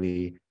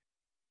actually,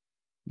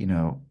 you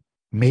know,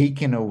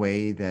 make in a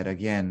way that,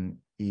 again,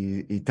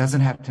 it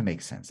doesn't have to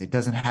make sense. It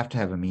doesn't have to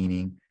have a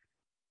meaning.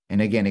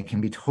 And again, it can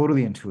be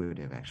totally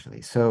intuitive,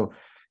 actually. So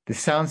the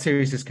sound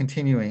series is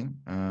continuing,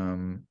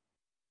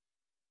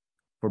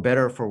 for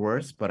better or for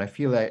worse, but I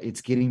feel that it's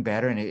getting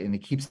better, and it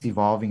keeps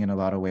evolving in a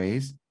lot of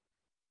ways.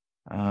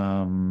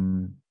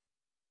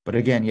 But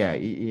again, yeah,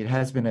 it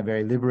has been a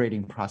very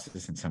liberating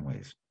process in some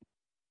ways.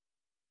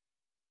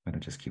 I'm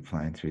gonna just keep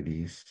flying through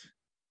these.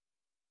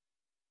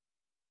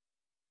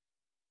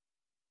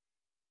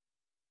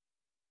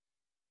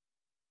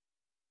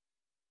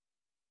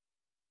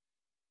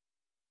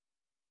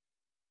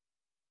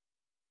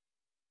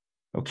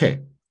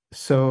 Okay,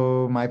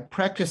 so my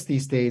practice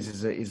these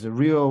days is a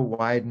real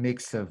wide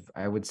mix of,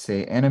 I would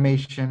say,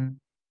 animation,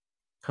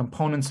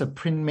 components of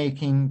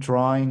printmaking,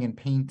 drawing, and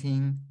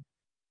painting,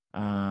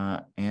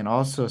 and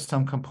also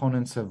some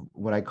components of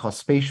what I call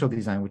spatial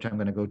design, which I'm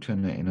going to go to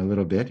in a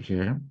little bit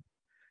here.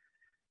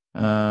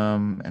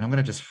 And I'm going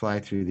to just fly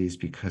through these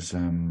because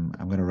I'm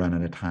going to run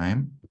out of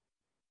time.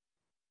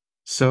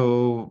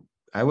 So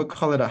I would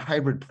call it a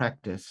hybrid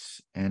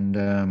practice.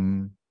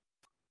 And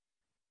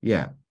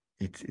yeah,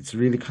 it's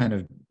really kind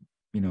of,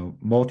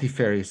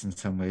 multifarious in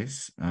some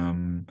ways.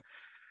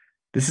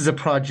 This is a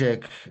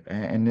project,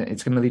 and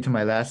it's going to lead to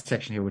my last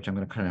section here, which I'm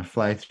going to kind of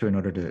fly through in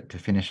order to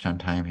finish on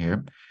time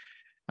here.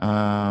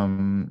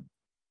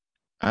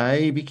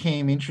 I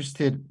became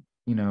interested,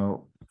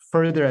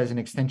 further as an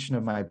extension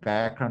of my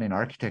background in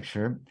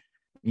architecture,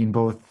 in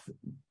both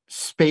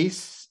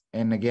space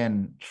and,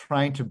 again,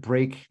 trying to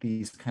break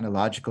these kind of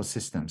logical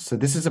systems. So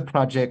this is a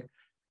project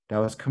that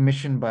was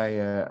commissioned by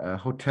a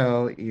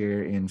hotel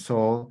here in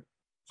Seoul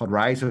called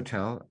Rhode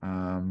Hotel.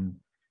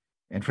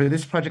 And for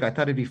this project, I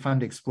thought it'd be fun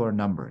to explore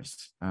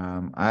numbers.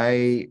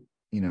 As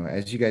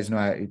you guys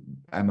know,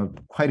 I'm a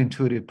quite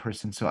intuitive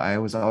person, so I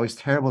was always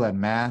terrible at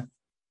math,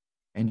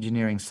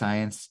 engineering,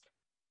 science.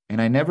 And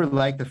I never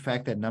liked the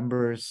fact that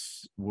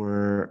numbers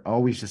were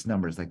always just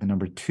numbers. Like the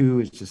number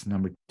 2 is just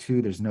number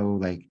 2. There's no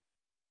like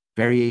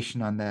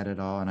variation on that at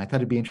all. And I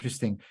thought it'd be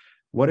interesting.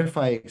 What if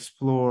I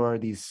explore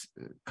these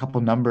couple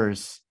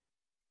numbers,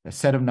 a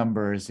set of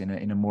numbers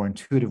in a more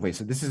intuitive way?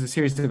 So this is a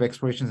series of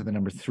explorations of the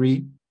number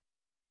 3.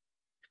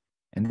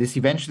 And this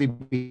eventually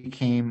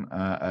became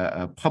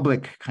a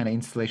public kind of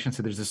installation.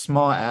 So there's a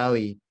small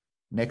alley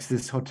next to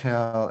this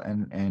hotel,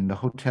 and the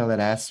hotel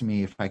had asked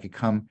me if I could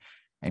come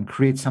and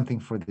create something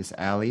for this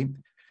alley.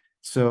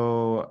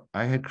 So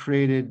I had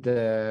created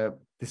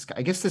this,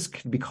 I guess this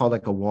could be called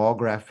like a wall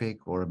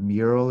graphic or a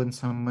mural in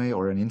some way,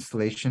 or an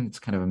installation. It's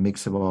kind of a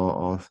mix of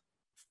all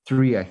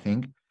 3, I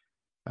think.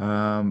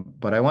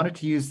 But I wanted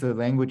to use the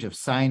language of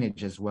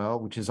signage as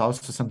well, which is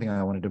also something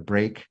I wanted to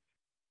break.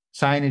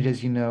 Signage,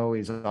 as you know,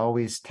 is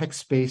always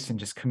text-based and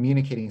just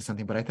communicating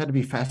something, but I thought it'd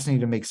be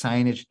fascinating to make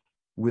signage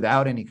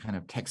without any kind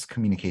of text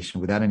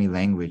communication, without any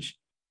language.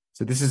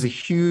 So this is a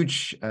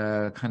huge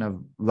kind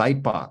of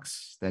light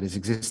box that is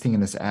existing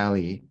in this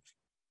alley.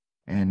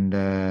 And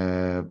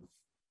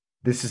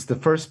this is the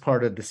first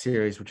part of the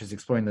series, which is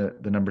exploring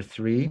the number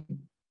 3.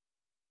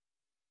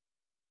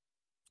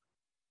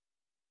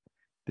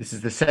 This is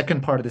the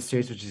second part of the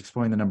series, which is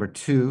exploring the number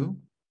 2.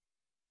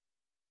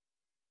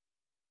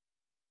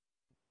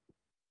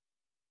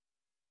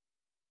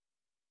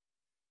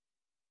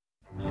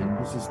 And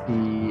this is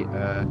the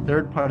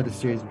third part of the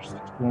series, which is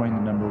exploring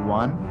the number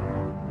 1.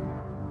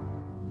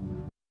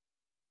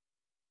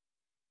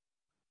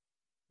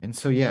 And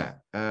so, yeah,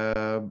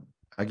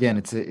 again,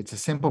 it's a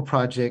simple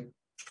project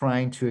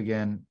trying to,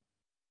 again,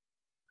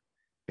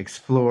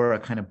 explore a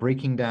kind of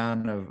breaking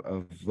down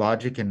of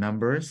logic and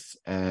numbers,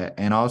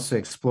 and also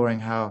exploring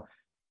how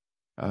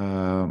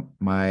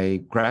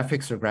my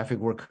graphics or graphic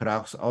work could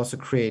also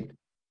create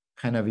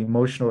kind of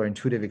emotional or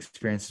intuitive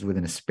experiences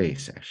within a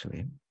space,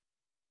 actually.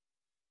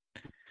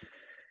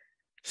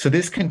 So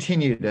this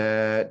continued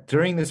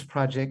during this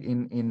project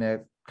in a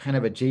kind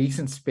of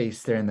adjacent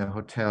space there in the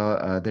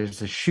hotel.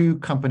 There's a shoe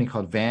company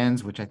called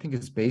Vans, which I think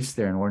is based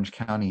there in Orange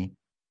County.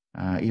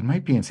 It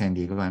might be in San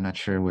Diego, I'm not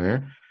sure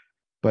where.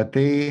 But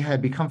they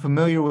had become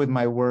familiar with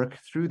my work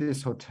through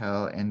this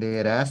hotel, and they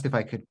had asked if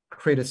I could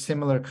create a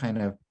similar kind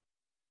of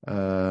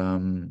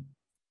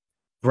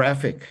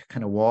graphic,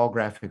 kind of wall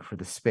graphic for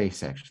the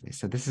space, actually.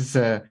 So this is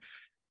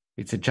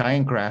it's a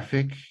giant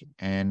graphic,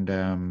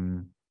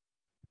 and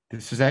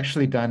this was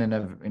actually done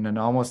in an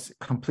almost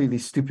completely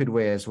stupid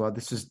way as well.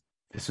 This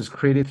was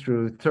created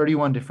through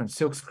 31 different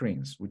silk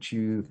screens, which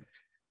you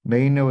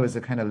may know is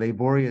a kind of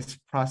laborious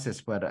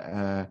process, but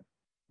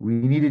we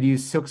needed to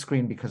use silk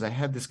screen because I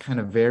had this kind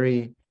of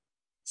very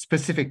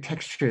specific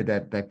texture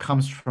that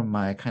comes from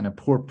my kind of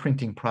poor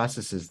printing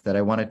processes that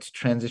I wanted to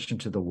transition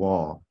to the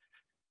wall.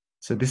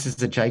 So this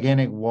is a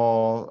gigantic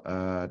wall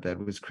that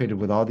was created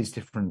with all these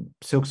different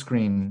silk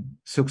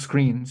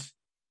screens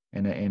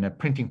in a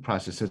printing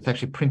process. So it's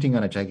actually printing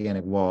on a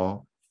gigantic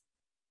wall,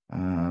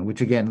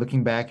 which, again,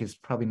 looking back, is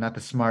probably not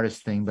the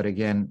smartest thing. But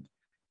again,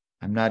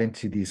 I'm not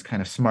into these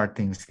kind of smart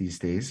things these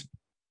days.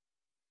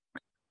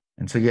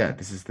 And so, yeah,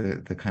 this is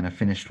the kind of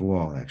finished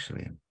wall,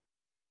 actually.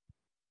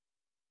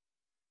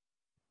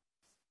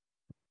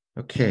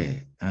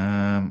 Okay,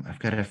 I've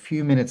got a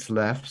few minutes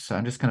left, so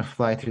I'm just going to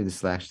fly through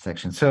this last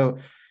section. So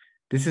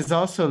this has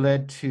also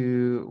led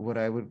to what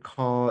I would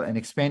call an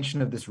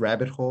expansion of this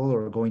rabbit hole,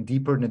 or going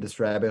deeper into this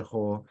rabbit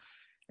hole.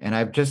 And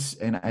I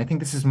think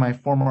this is my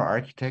former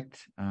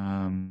architect.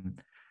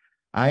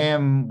 I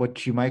am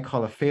what you might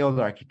call a failed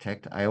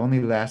architect. I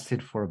only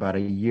lasted for about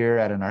a year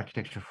at an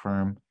architecture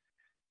firm.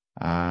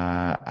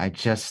 And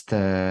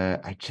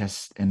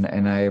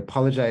I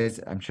apologize.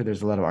 I'm sure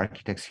there's a lot of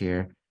architects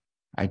here.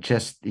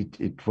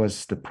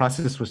 The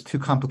process was too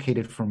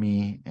complicated for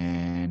me,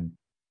 and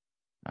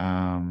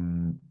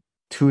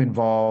too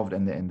involved,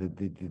 and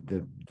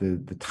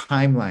the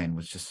timeline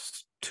was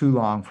just too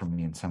long for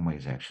me in some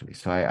ways, actually.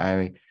 So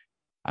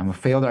I'm a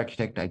failed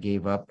architect. I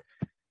gave up,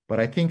 but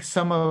I think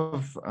some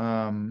of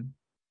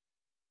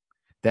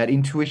that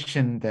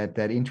intuition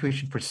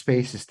for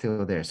space is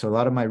still there. So a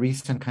lot of my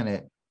recent kind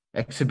of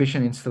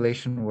exhibition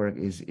installation work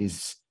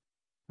is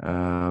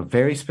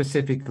very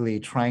specifically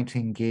trying to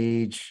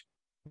engage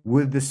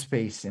with the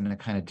space in a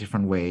kind of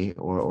different way,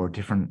 or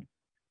different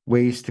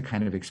ways to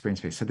kind of experience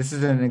space. So this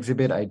is an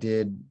exhibit I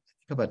did, I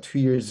think, about 2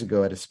 years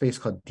ago at a space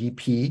called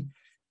DP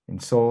in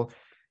Seoul.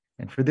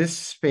 And for this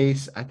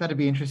space, I thought it'd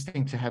be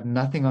interesting to have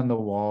nothing on the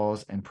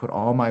walls and put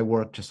all my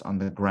work just on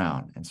the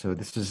ground. And so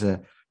this is a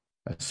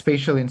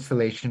spatial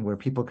installation where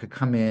people could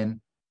come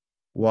in,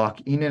 walk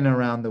in and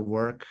around the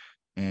work,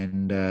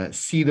 and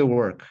see the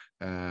work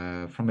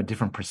from a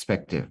different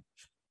perspective.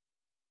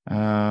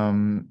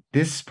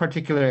 This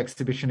particular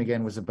exhibition,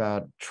 again, was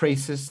about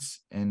traces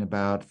and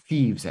about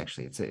thieves,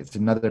 actually. It's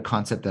another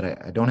concept that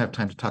I don't have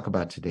time to talk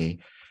about today.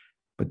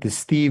 But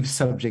this thieves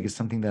subject is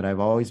something that I've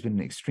always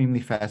been extremely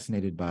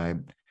fascinated by,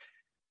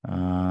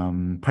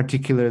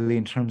 particularly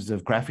in terms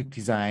of graphic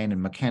design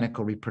and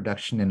mechanical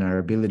reproduction and our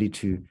ability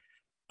to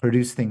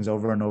produce things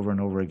over and over and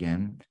over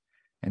again.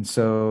 And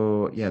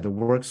so, yeah, the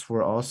works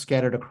were all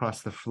scattered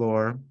across the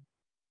floor.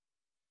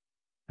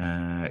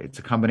 It's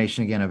a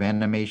combination, again, of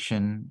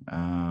animation,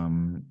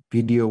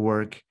 video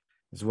work,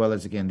 as well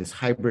as, again, this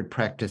hybrid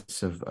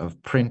practice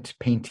of print,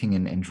 painting,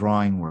 and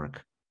drawing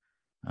work.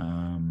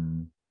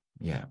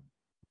 Yeah.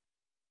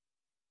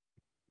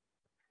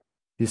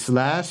 This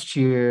last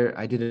year,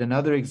 I did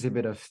another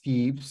exhibit of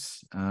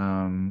thieves,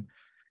 and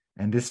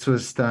this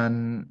was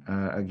done,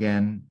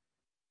 again,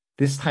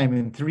 this time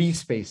in 3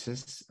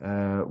 spaces,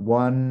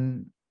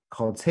 one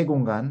called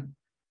세공간,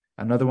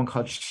 another one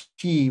called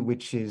Shi,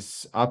 which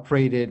is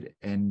operated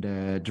and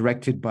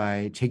directed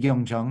by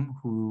Jae-kyung Jung,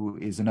 who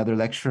is another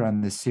lecturer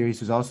on this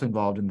series, who's also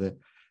involved in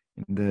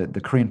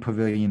the Korean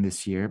Pavilion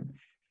this year.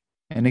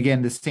 And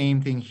again, the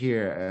same thing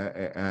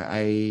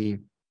here.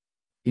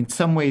 In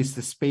some ways,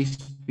 the space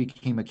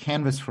became a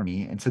canvas for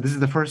me. And so this is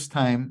the first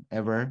time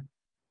ever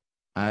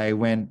I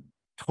went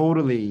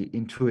totally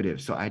intuitive.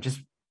 So I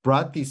just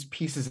brought these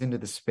pieces into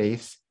the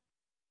space,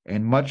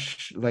 and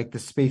much like the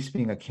space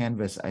being a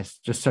canvas, I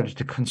just started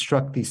to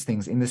construct these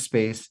things in the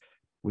space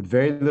with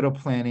very little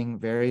planning,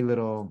 very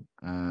little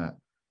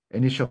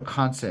initial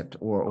concept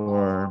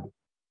or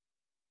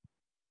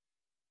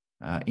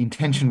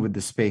intention with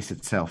the space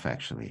itself,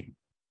 actually.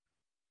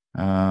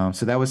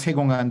 So that was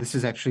Haegongan. This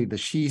is actually the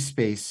Shi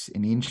space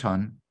in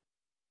Incheon.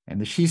 And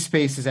the Shi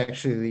space is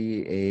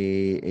actually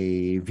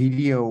a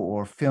video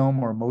or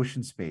film or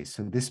motion space.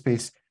 So this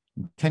space,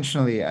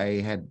 intentionally,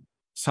 I had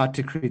sought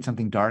to create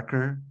something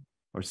darker,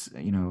 or,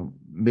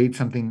 made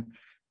something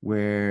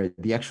where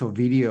the actual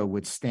video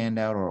would stand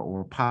out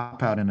or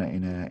pop out in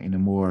a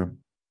more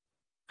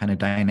kind of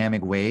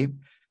dynamic way.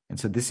 And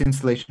so this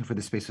installation for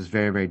the space was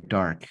very, very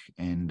dark.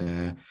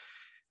 And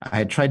I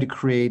had tried to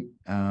create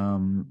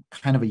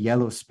kind of a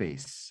yellow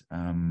space.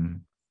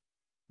 And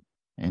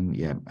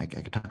yeah, I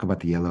could talk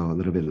about the yellow a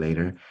little bit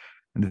later.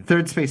 And the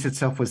third space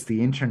itself was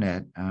the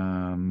internet.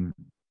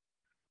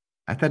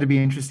 I thought it'd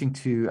be interesting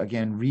to,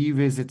 again,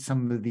 revisit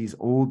some of these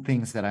old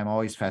things that I'm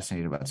always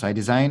fascinated about. So I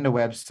designed a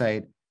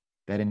website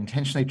that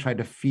intentionally tried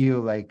to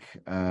feel like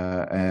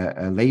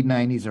a late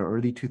 90s or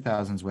early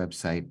 2000s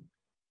website.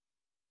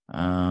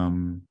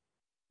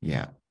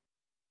 Yeah.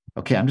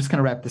 Okay, I'm just going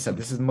to wrap this up.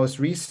 This is the most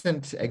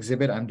recent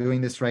exhibit. I'm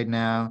doing this right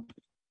now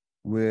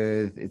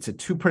it's a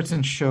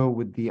 2-person show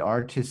with the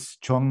artist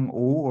Jung Oh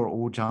or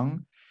Oh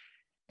Jung.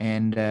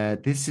 And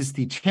this is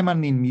the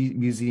Chaemanlin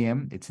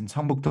Museum. It's in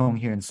Seongbuk-dong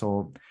here in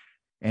Seoul.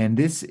 And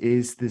this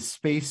is the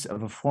space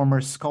of a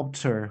former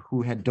sculptor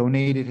who had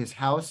donated his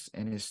house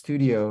and his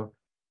studio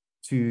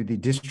to the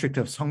district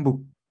of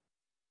Seongbuk.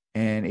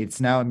 And it's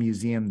now a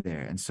museum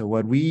there. And so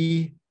what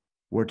we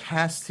were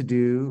tasked to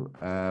do,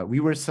 we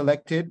were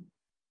selected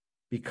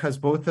because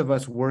both of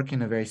us work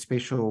in a very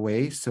spatial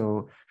way.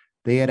 So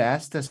they had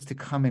asked us to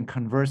come and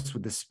converse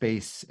with the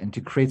space and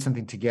to create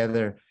something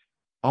together,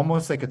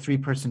 almost like a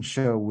 3-person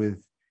show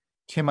with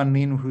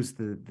Chaemanlin, who's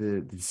the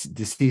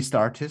deceased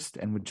artist,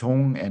 and with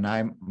Jong and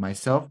I,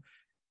 myself,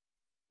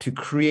 to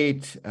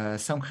create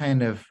some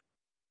kind of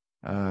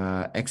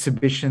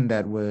exhibition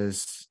that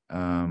was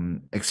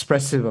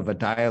expressive of a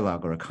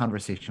dialogue or a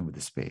conversation with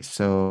the space.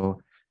 So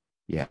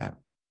yeah, I'm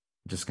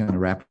just going to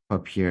wrap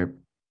up here.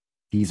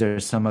 These are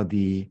some of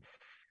the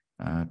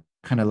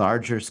kind of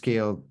larger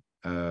scale,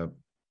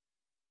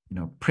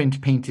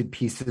 print painted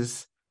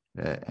pieces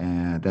that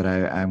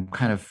I'm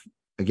kind of,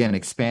 again,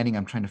 expanding.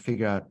 I'm trying to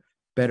figure out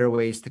better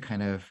ways to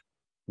kind of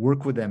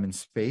work with them in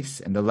space.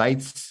 And the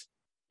lights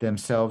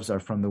themselves are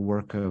from the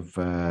work of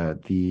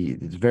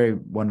this very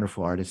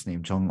wonderful artist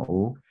named Jung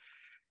Oh.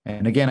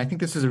 And again, I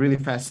think this is a really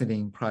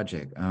fascinating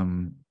project.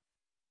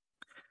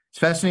 It's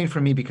fascinating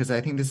for me because I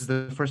think this is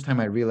the first time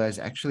I realized,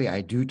 actually,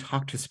 I do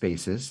talk to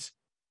spaces.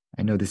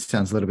 I know this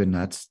sounds a little bit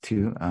nuts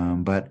too,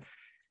 but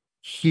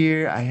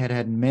here I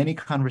had many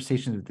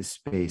conversations with this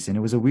space, and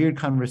it was a weird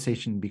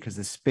conversation because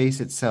the space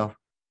itself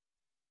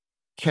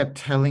kept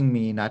telling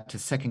me not to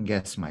second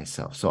guess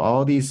myself. So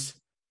all these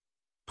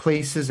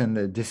places and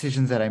the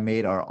decisions that I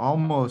made are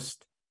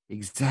almost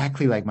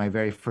exactly like my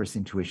very first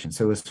intuition.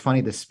 So it was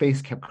funny, the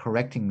space kept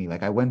correcting me.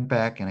 Like I went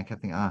back and I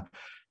kept thinking,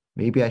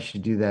 maybe I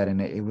should do that. And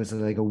it was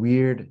like a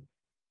weird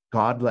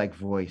godlike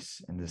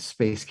voice, and the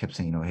space kept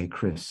saying, hey,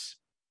 Chris,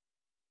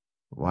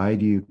 why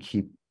do you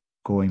keep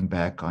going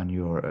back on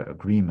your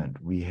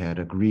agreement? We had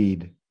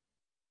agreed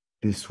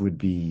this would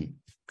be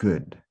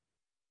good.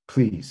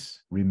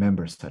 Please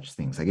remember such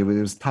things. Like it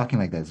was talking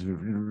like that. It's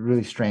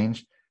really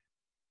strange.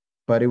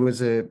 But it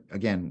was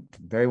again,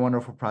 very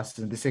wonderful process.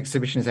 And this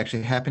exhibition is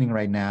actually happening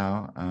right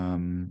now.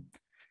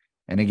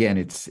 And again,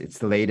 it's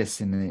the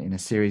latest in a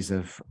series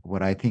of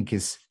what I think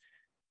is,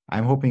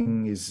 I'm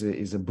hoping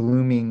is a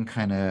blooming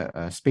kind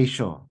of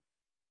spatial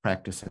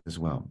practice as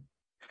well.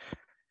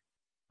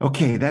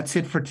 Okay, that's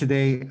it for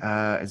today.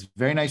 It's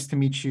very nice to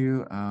meet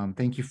you.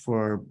 Thank you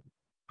for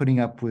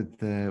putting up with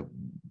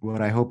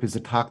what I hope is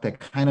a talk that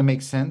kind of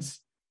makes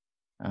sense.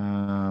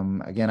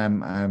 Again,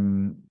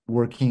 I'm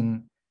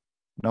working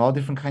in all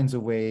different kinds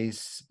of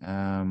ways.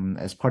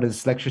 As part of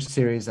this lecture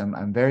series,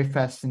 I'm very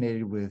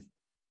fascinated with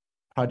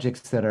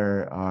projects that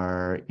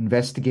are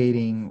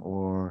investigating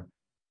or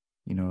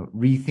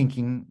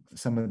rethinking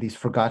some of these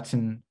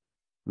forgotten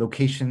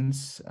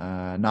locations,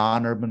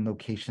 non-urban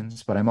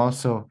locations. But I'm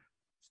also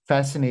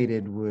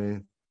fascinated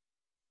with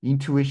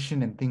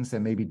intuition and things that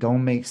maybe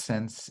don't make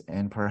sense,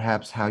 and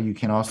perhaps how you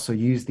can also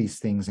use these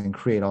things and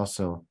create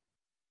also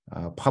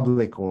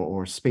public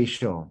or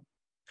spatial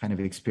kind of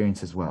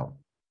experience as well.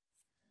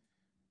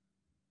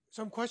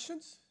 Some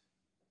questions?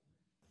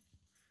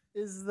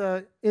 Is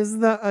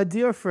the A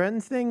Dear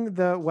Friend thing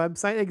the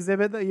website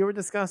exhibit that you were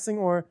discussing,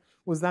 or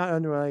was that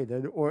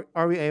unrelated? Or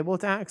are we able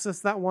to access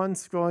that one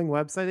scrolling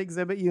website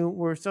exhibit you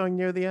were showing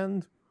near the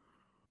end?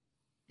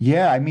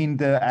 Yeah, I mean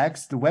the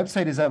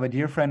website is of A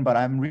Dear Friend, but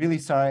I'm really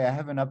sorry I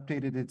haven't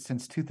updated it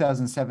since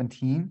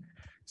 2017,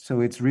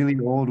 so it's really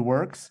old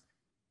works.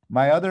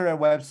 My other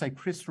website,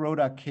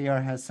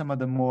 chrisrhode.kr, has some of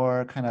the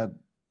more kind of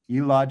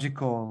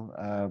illogical,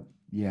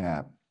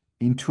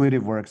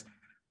 intuitive works.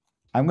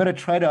 I'm gonna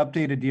try to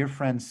update A Dear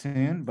Friend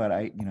soon, but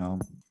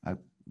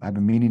I've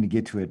been meaning to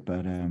get to it,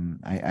 but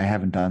I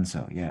haven't done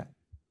so yet.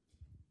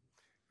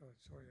 Oh,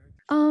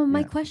 sorry.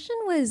 My Yeah. question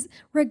was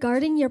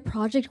regarding your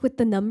project with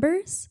the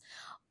numbers.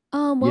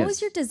 What was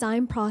Yes. your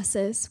design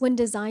process when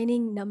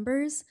designing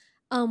numbers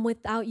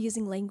without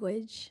using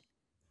language?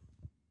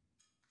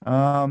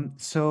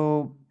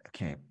 So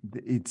okay,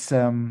 it's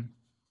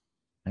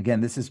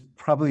again, this is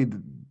probably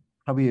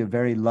a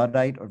very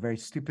Luddite or very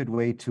stupid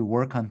way to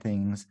work on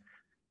things,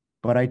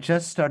 but I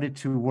just started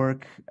to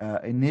work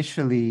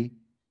initially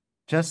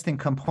just in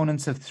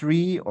components of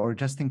 3, or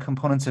just in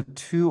components of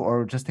 2,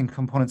 or just in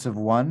components of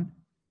 1.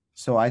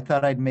 So I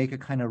thought I'd make a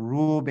kind of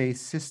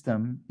rule-based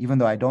system, even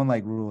though I don't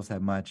like rules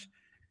that much,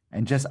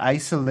 and just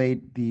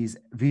isolate these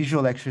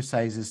visual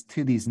exercises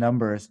to these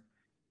numbers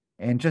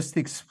and just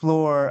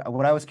explore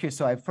what I was curious.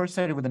 So I first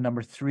started with the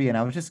number 3, and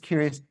I was just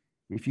curious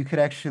if you could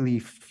actually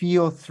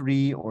feel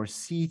 3 or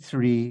see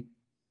 3,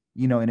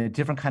 in a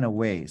different kind of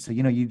way. So,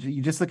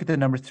 you just look at the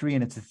number 3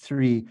 and it's a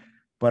 3,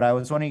 but I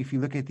was wondering if you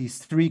look at these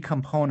 3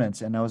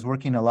 components, and I was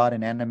working a lot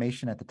in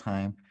animation at the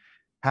time,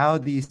 how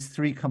these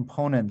 3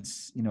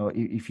 components,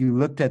 if you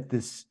looked at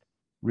this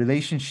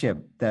relationship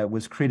that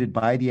was created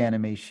by the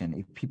animation,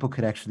 if people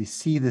could actually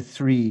see the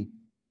 3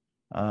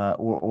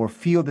 or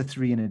feel the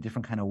 3 in a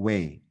different kind of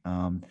way.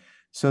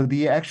 So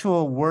the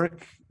actual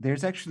work,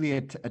 there's actually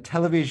a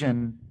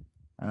television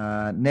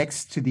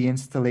next to the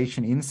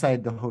installation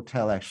inside the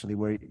hotel, actually,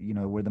 where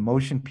the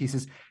motion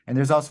pieces, and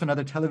there's also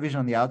another television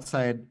on the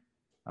outside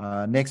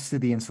next to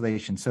the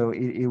installation. So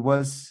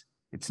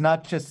it's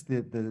not just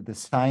the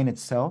sign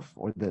itself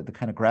or the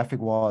kind of graphic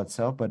wall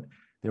itself, but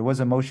there was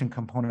a motion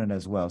component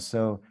as well.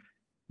 So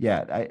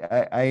yeah,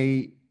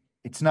 I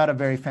it's not a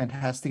very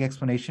fantastic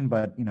explanation,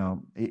 but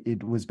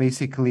it was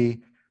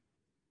basically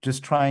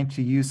just trying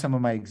to use some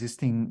of my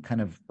existing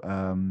kind of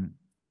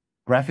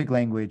graphic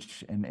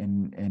language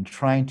and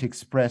trying to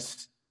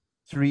express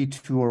 3,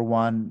 2, or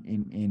 1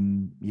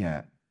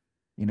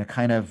 in a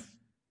kind of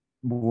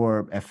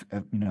more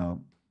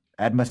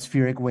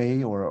atmospheric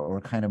way,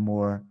 or kind of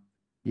more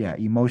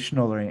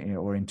emotional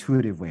or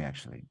intuitive way,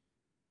 actually.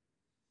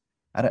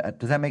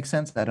 Does that make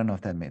sense? I don't know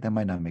if that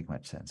might not make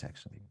much sense,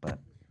 actually, but.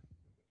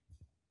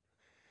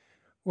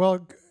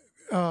 Well,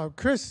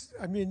 Chris,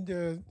 I mean,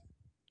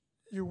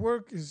 your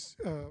work is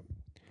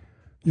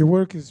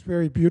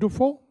very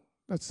beautiful.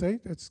 Let's say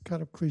that's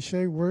kind of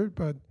cliche word,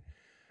 but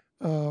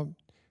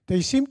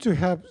they seem to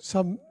have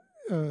some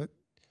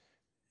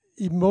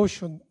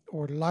emotion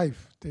or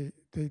life.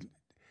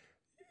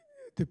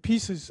 The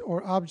pieces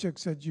or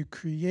objects that you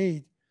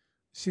create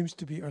seems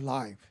to be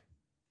alive.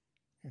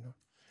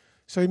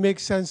 So it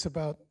makes sense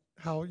about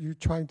how you're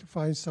trying to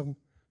find some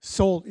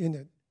soul in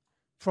it,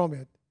 from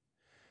it.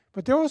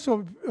 But they're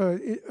also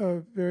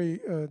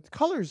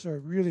colors are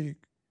really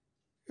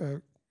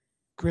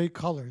great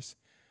colors.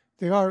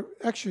 They are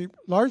actually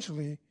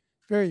largely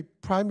very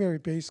primary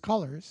based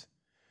colors,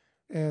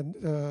 and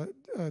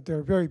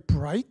they're very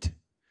bright,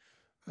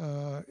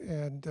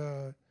 and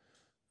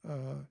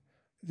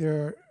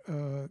they're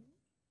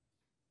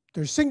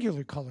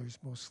singular colors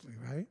mostly,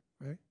 right?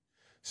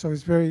 So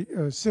it's very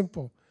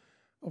simple.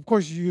 Of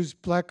course, you use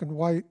black and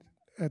white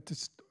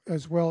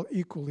as well,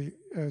 equally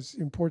as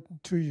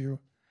important to you.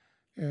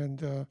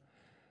 And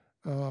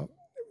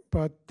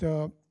But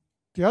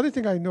the other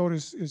thing I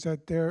noticed is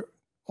that they're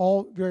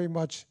all very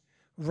much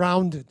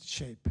rounded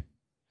shape.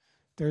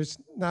 There's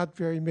not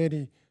very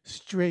many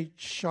straight,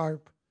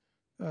 sharp,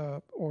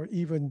 or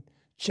even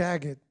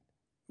jagged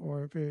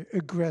or very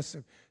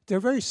aggressive. They're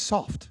very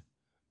soft,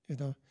 you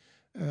know.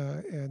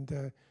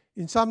 And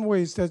in some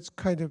ways, that's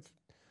kind of,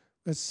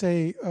 let's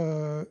say,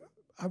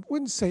 I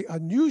wouldn't say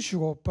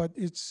unusual, but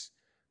it's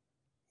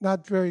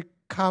not very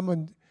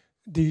common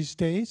these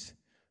days.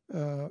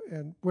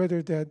 And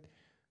whether that,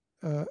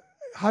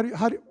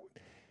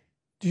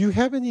 do you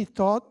have any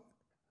thought,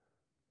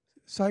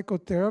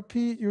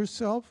 psychotherapy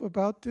yourself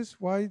about this?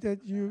 Why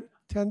that you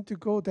tend to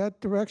go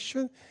that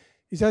direction?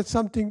 Is that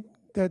something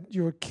that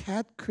your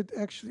cat could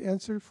actually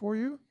answer for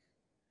you?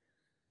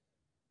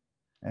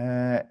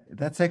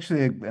 That's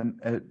actually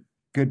a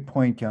good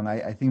point, Young.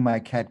 I think my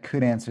cat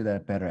could answer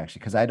that better, actually,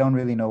 because I don't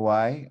really know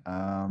why.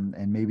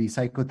 And maybe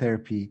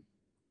psychotherapy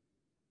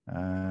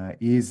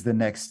is the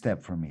next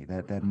step for me.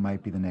 That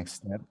might be the next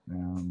step.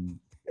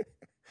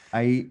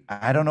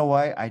 I don't know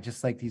why. I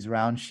just like these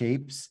round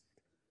shapes,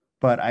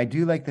 but I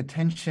do like the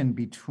tension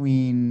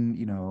between,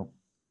 you know,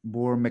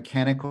 more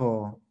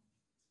mechanical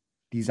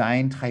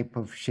design type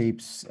of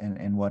shapes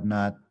and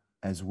whatnot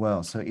as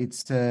well. So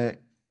it's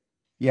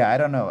yeah, I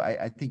don't know.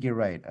 I think you're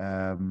right.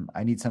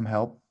 I need some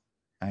help.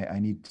 I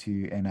need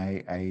to, and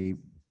I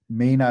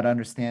may not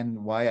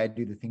understand why I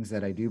do the things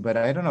that I do, but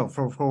I don't know,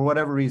 for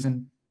whatever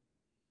reason,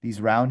 these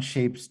round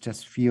shapes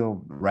just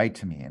feel right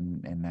to me,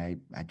 and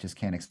I just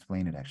can't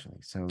explain it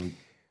actually. So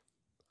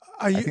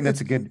I think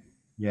that's a good,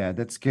 yeah,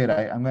 that's good.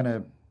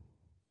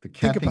 The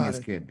cat thing is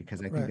good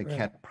because I think the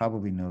cat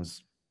probably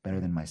knows better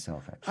than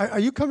myself, actually. Are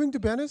you coming to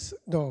Venice?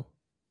 No.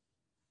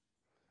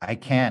 I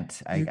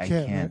can't. I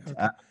can't. Right?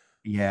 Okay.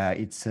 Yeah,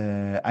 it's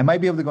I might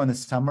be able to go in the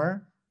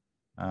summer,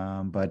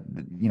 but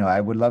you know, I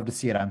would love to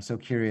see it. I'm so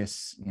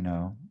curious, you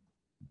know.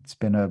 It's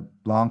been a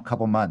long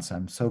couple months.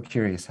 I'm so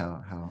curious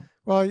how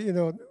well, you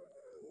know,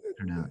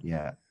 turn out.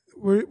 Yeah.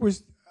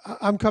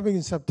 I'm coming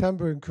in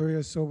September in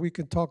Korea, so we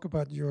can talk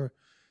about your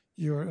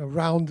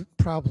round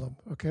problem,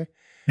 okay?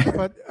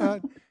 But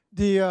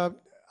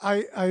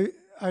I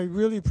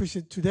really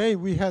appreciate today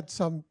we had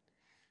some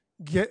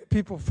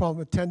people from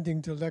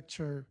attending the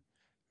lecture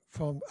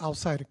from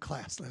outside of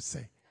class, let's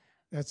say.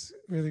 That's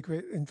really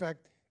great. In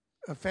fact,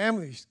 a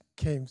family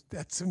came.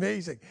 That's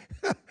amazing.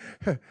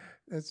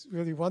 That's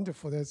really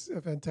wonderful. That's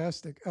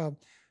fantastic.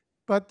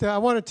 But I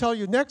want to tell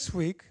you next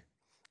week,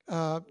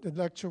 the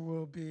lecture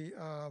will be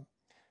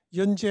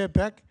Yunjae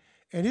Beck,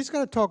 and he's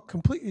going to talk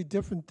completely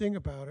different thing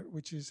about it,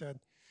 which is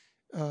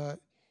that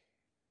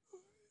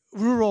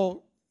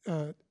rural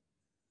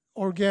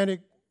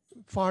organic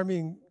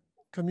farming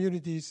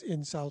communities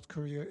in South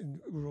Korea, in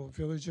rural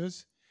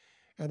villages,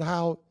 and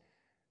how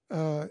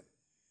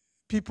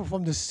people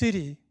from the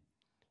city,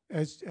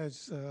 as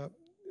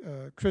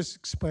Chris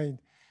explained,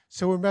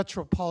 Seoul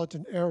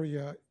metropolitan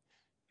area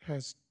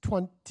has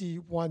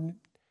 21,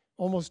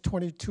 almost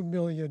 22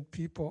 million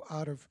people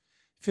out of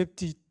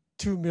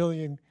 52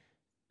 million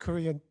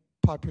Korean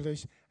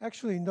population.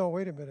 Actually, no,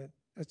 wait a minute.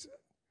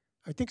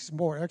 I think it's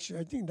more. Actually,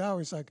 I think now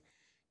it's like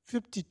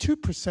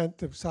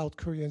 52% of South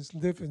Koreans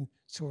live in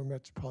Seoul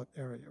metropolitan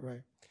area,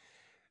 right?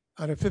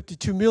 Out of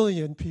 52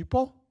 million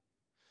people,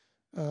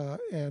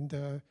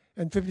 and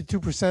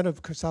 52%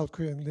 of South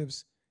Korean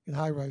lives in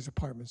high-rise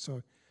apartments.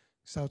 So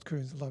South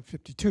Koreans love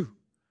 52,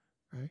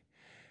 right?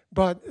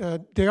 But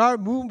there are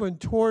movement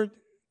toward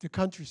the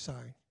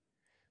countryside,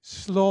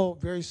 slow,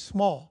 very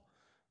small.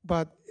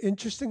 But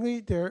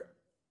interestingly, they're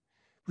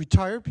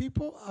retired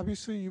people.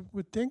 Obviously, you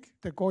would think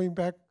they're going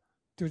back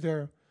to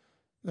their,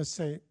 let's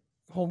say,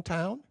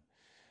 hometown.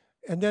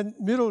 And then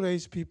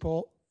middle-aged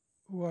people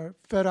who are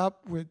fed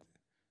up with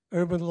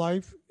urban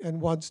life and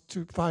wants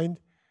to find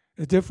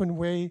a different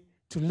way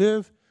to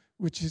live,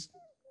 which is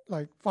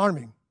like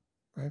farming,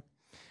 right?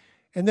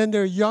 And then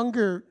there are young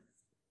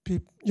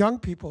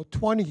people,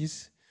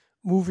 20s,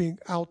 moving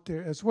out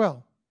there as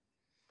well,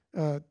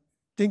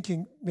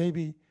 thinking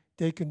maybe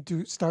they can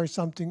start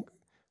something,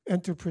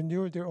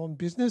 entrepreneur, their own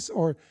business,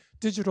 or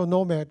digital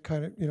nomad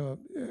kind of, you know,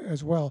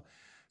 as well.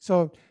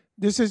 So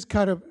this is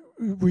kind of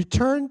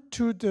return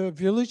to the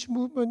village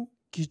movement,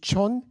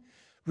 Gichon,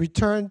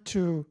 return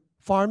to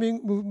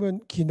farming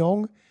movement,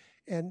 Kinong,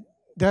 and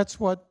that's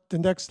what the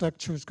next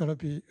lecture is going to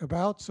be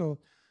about. So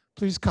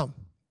please come,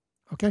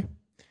 okay?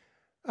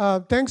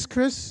 Thanks,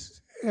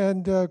 Chris,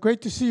 and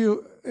great to see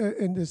you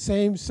in the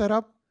same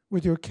setup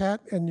with your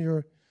cat and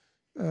your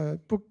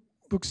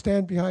book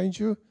stand behind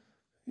you,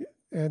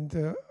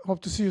 and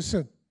hope to see you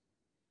soon.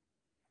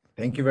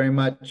 Thank you very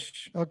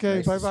much. Okay,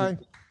 Nice bye-bye.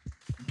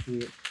 Thank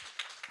you.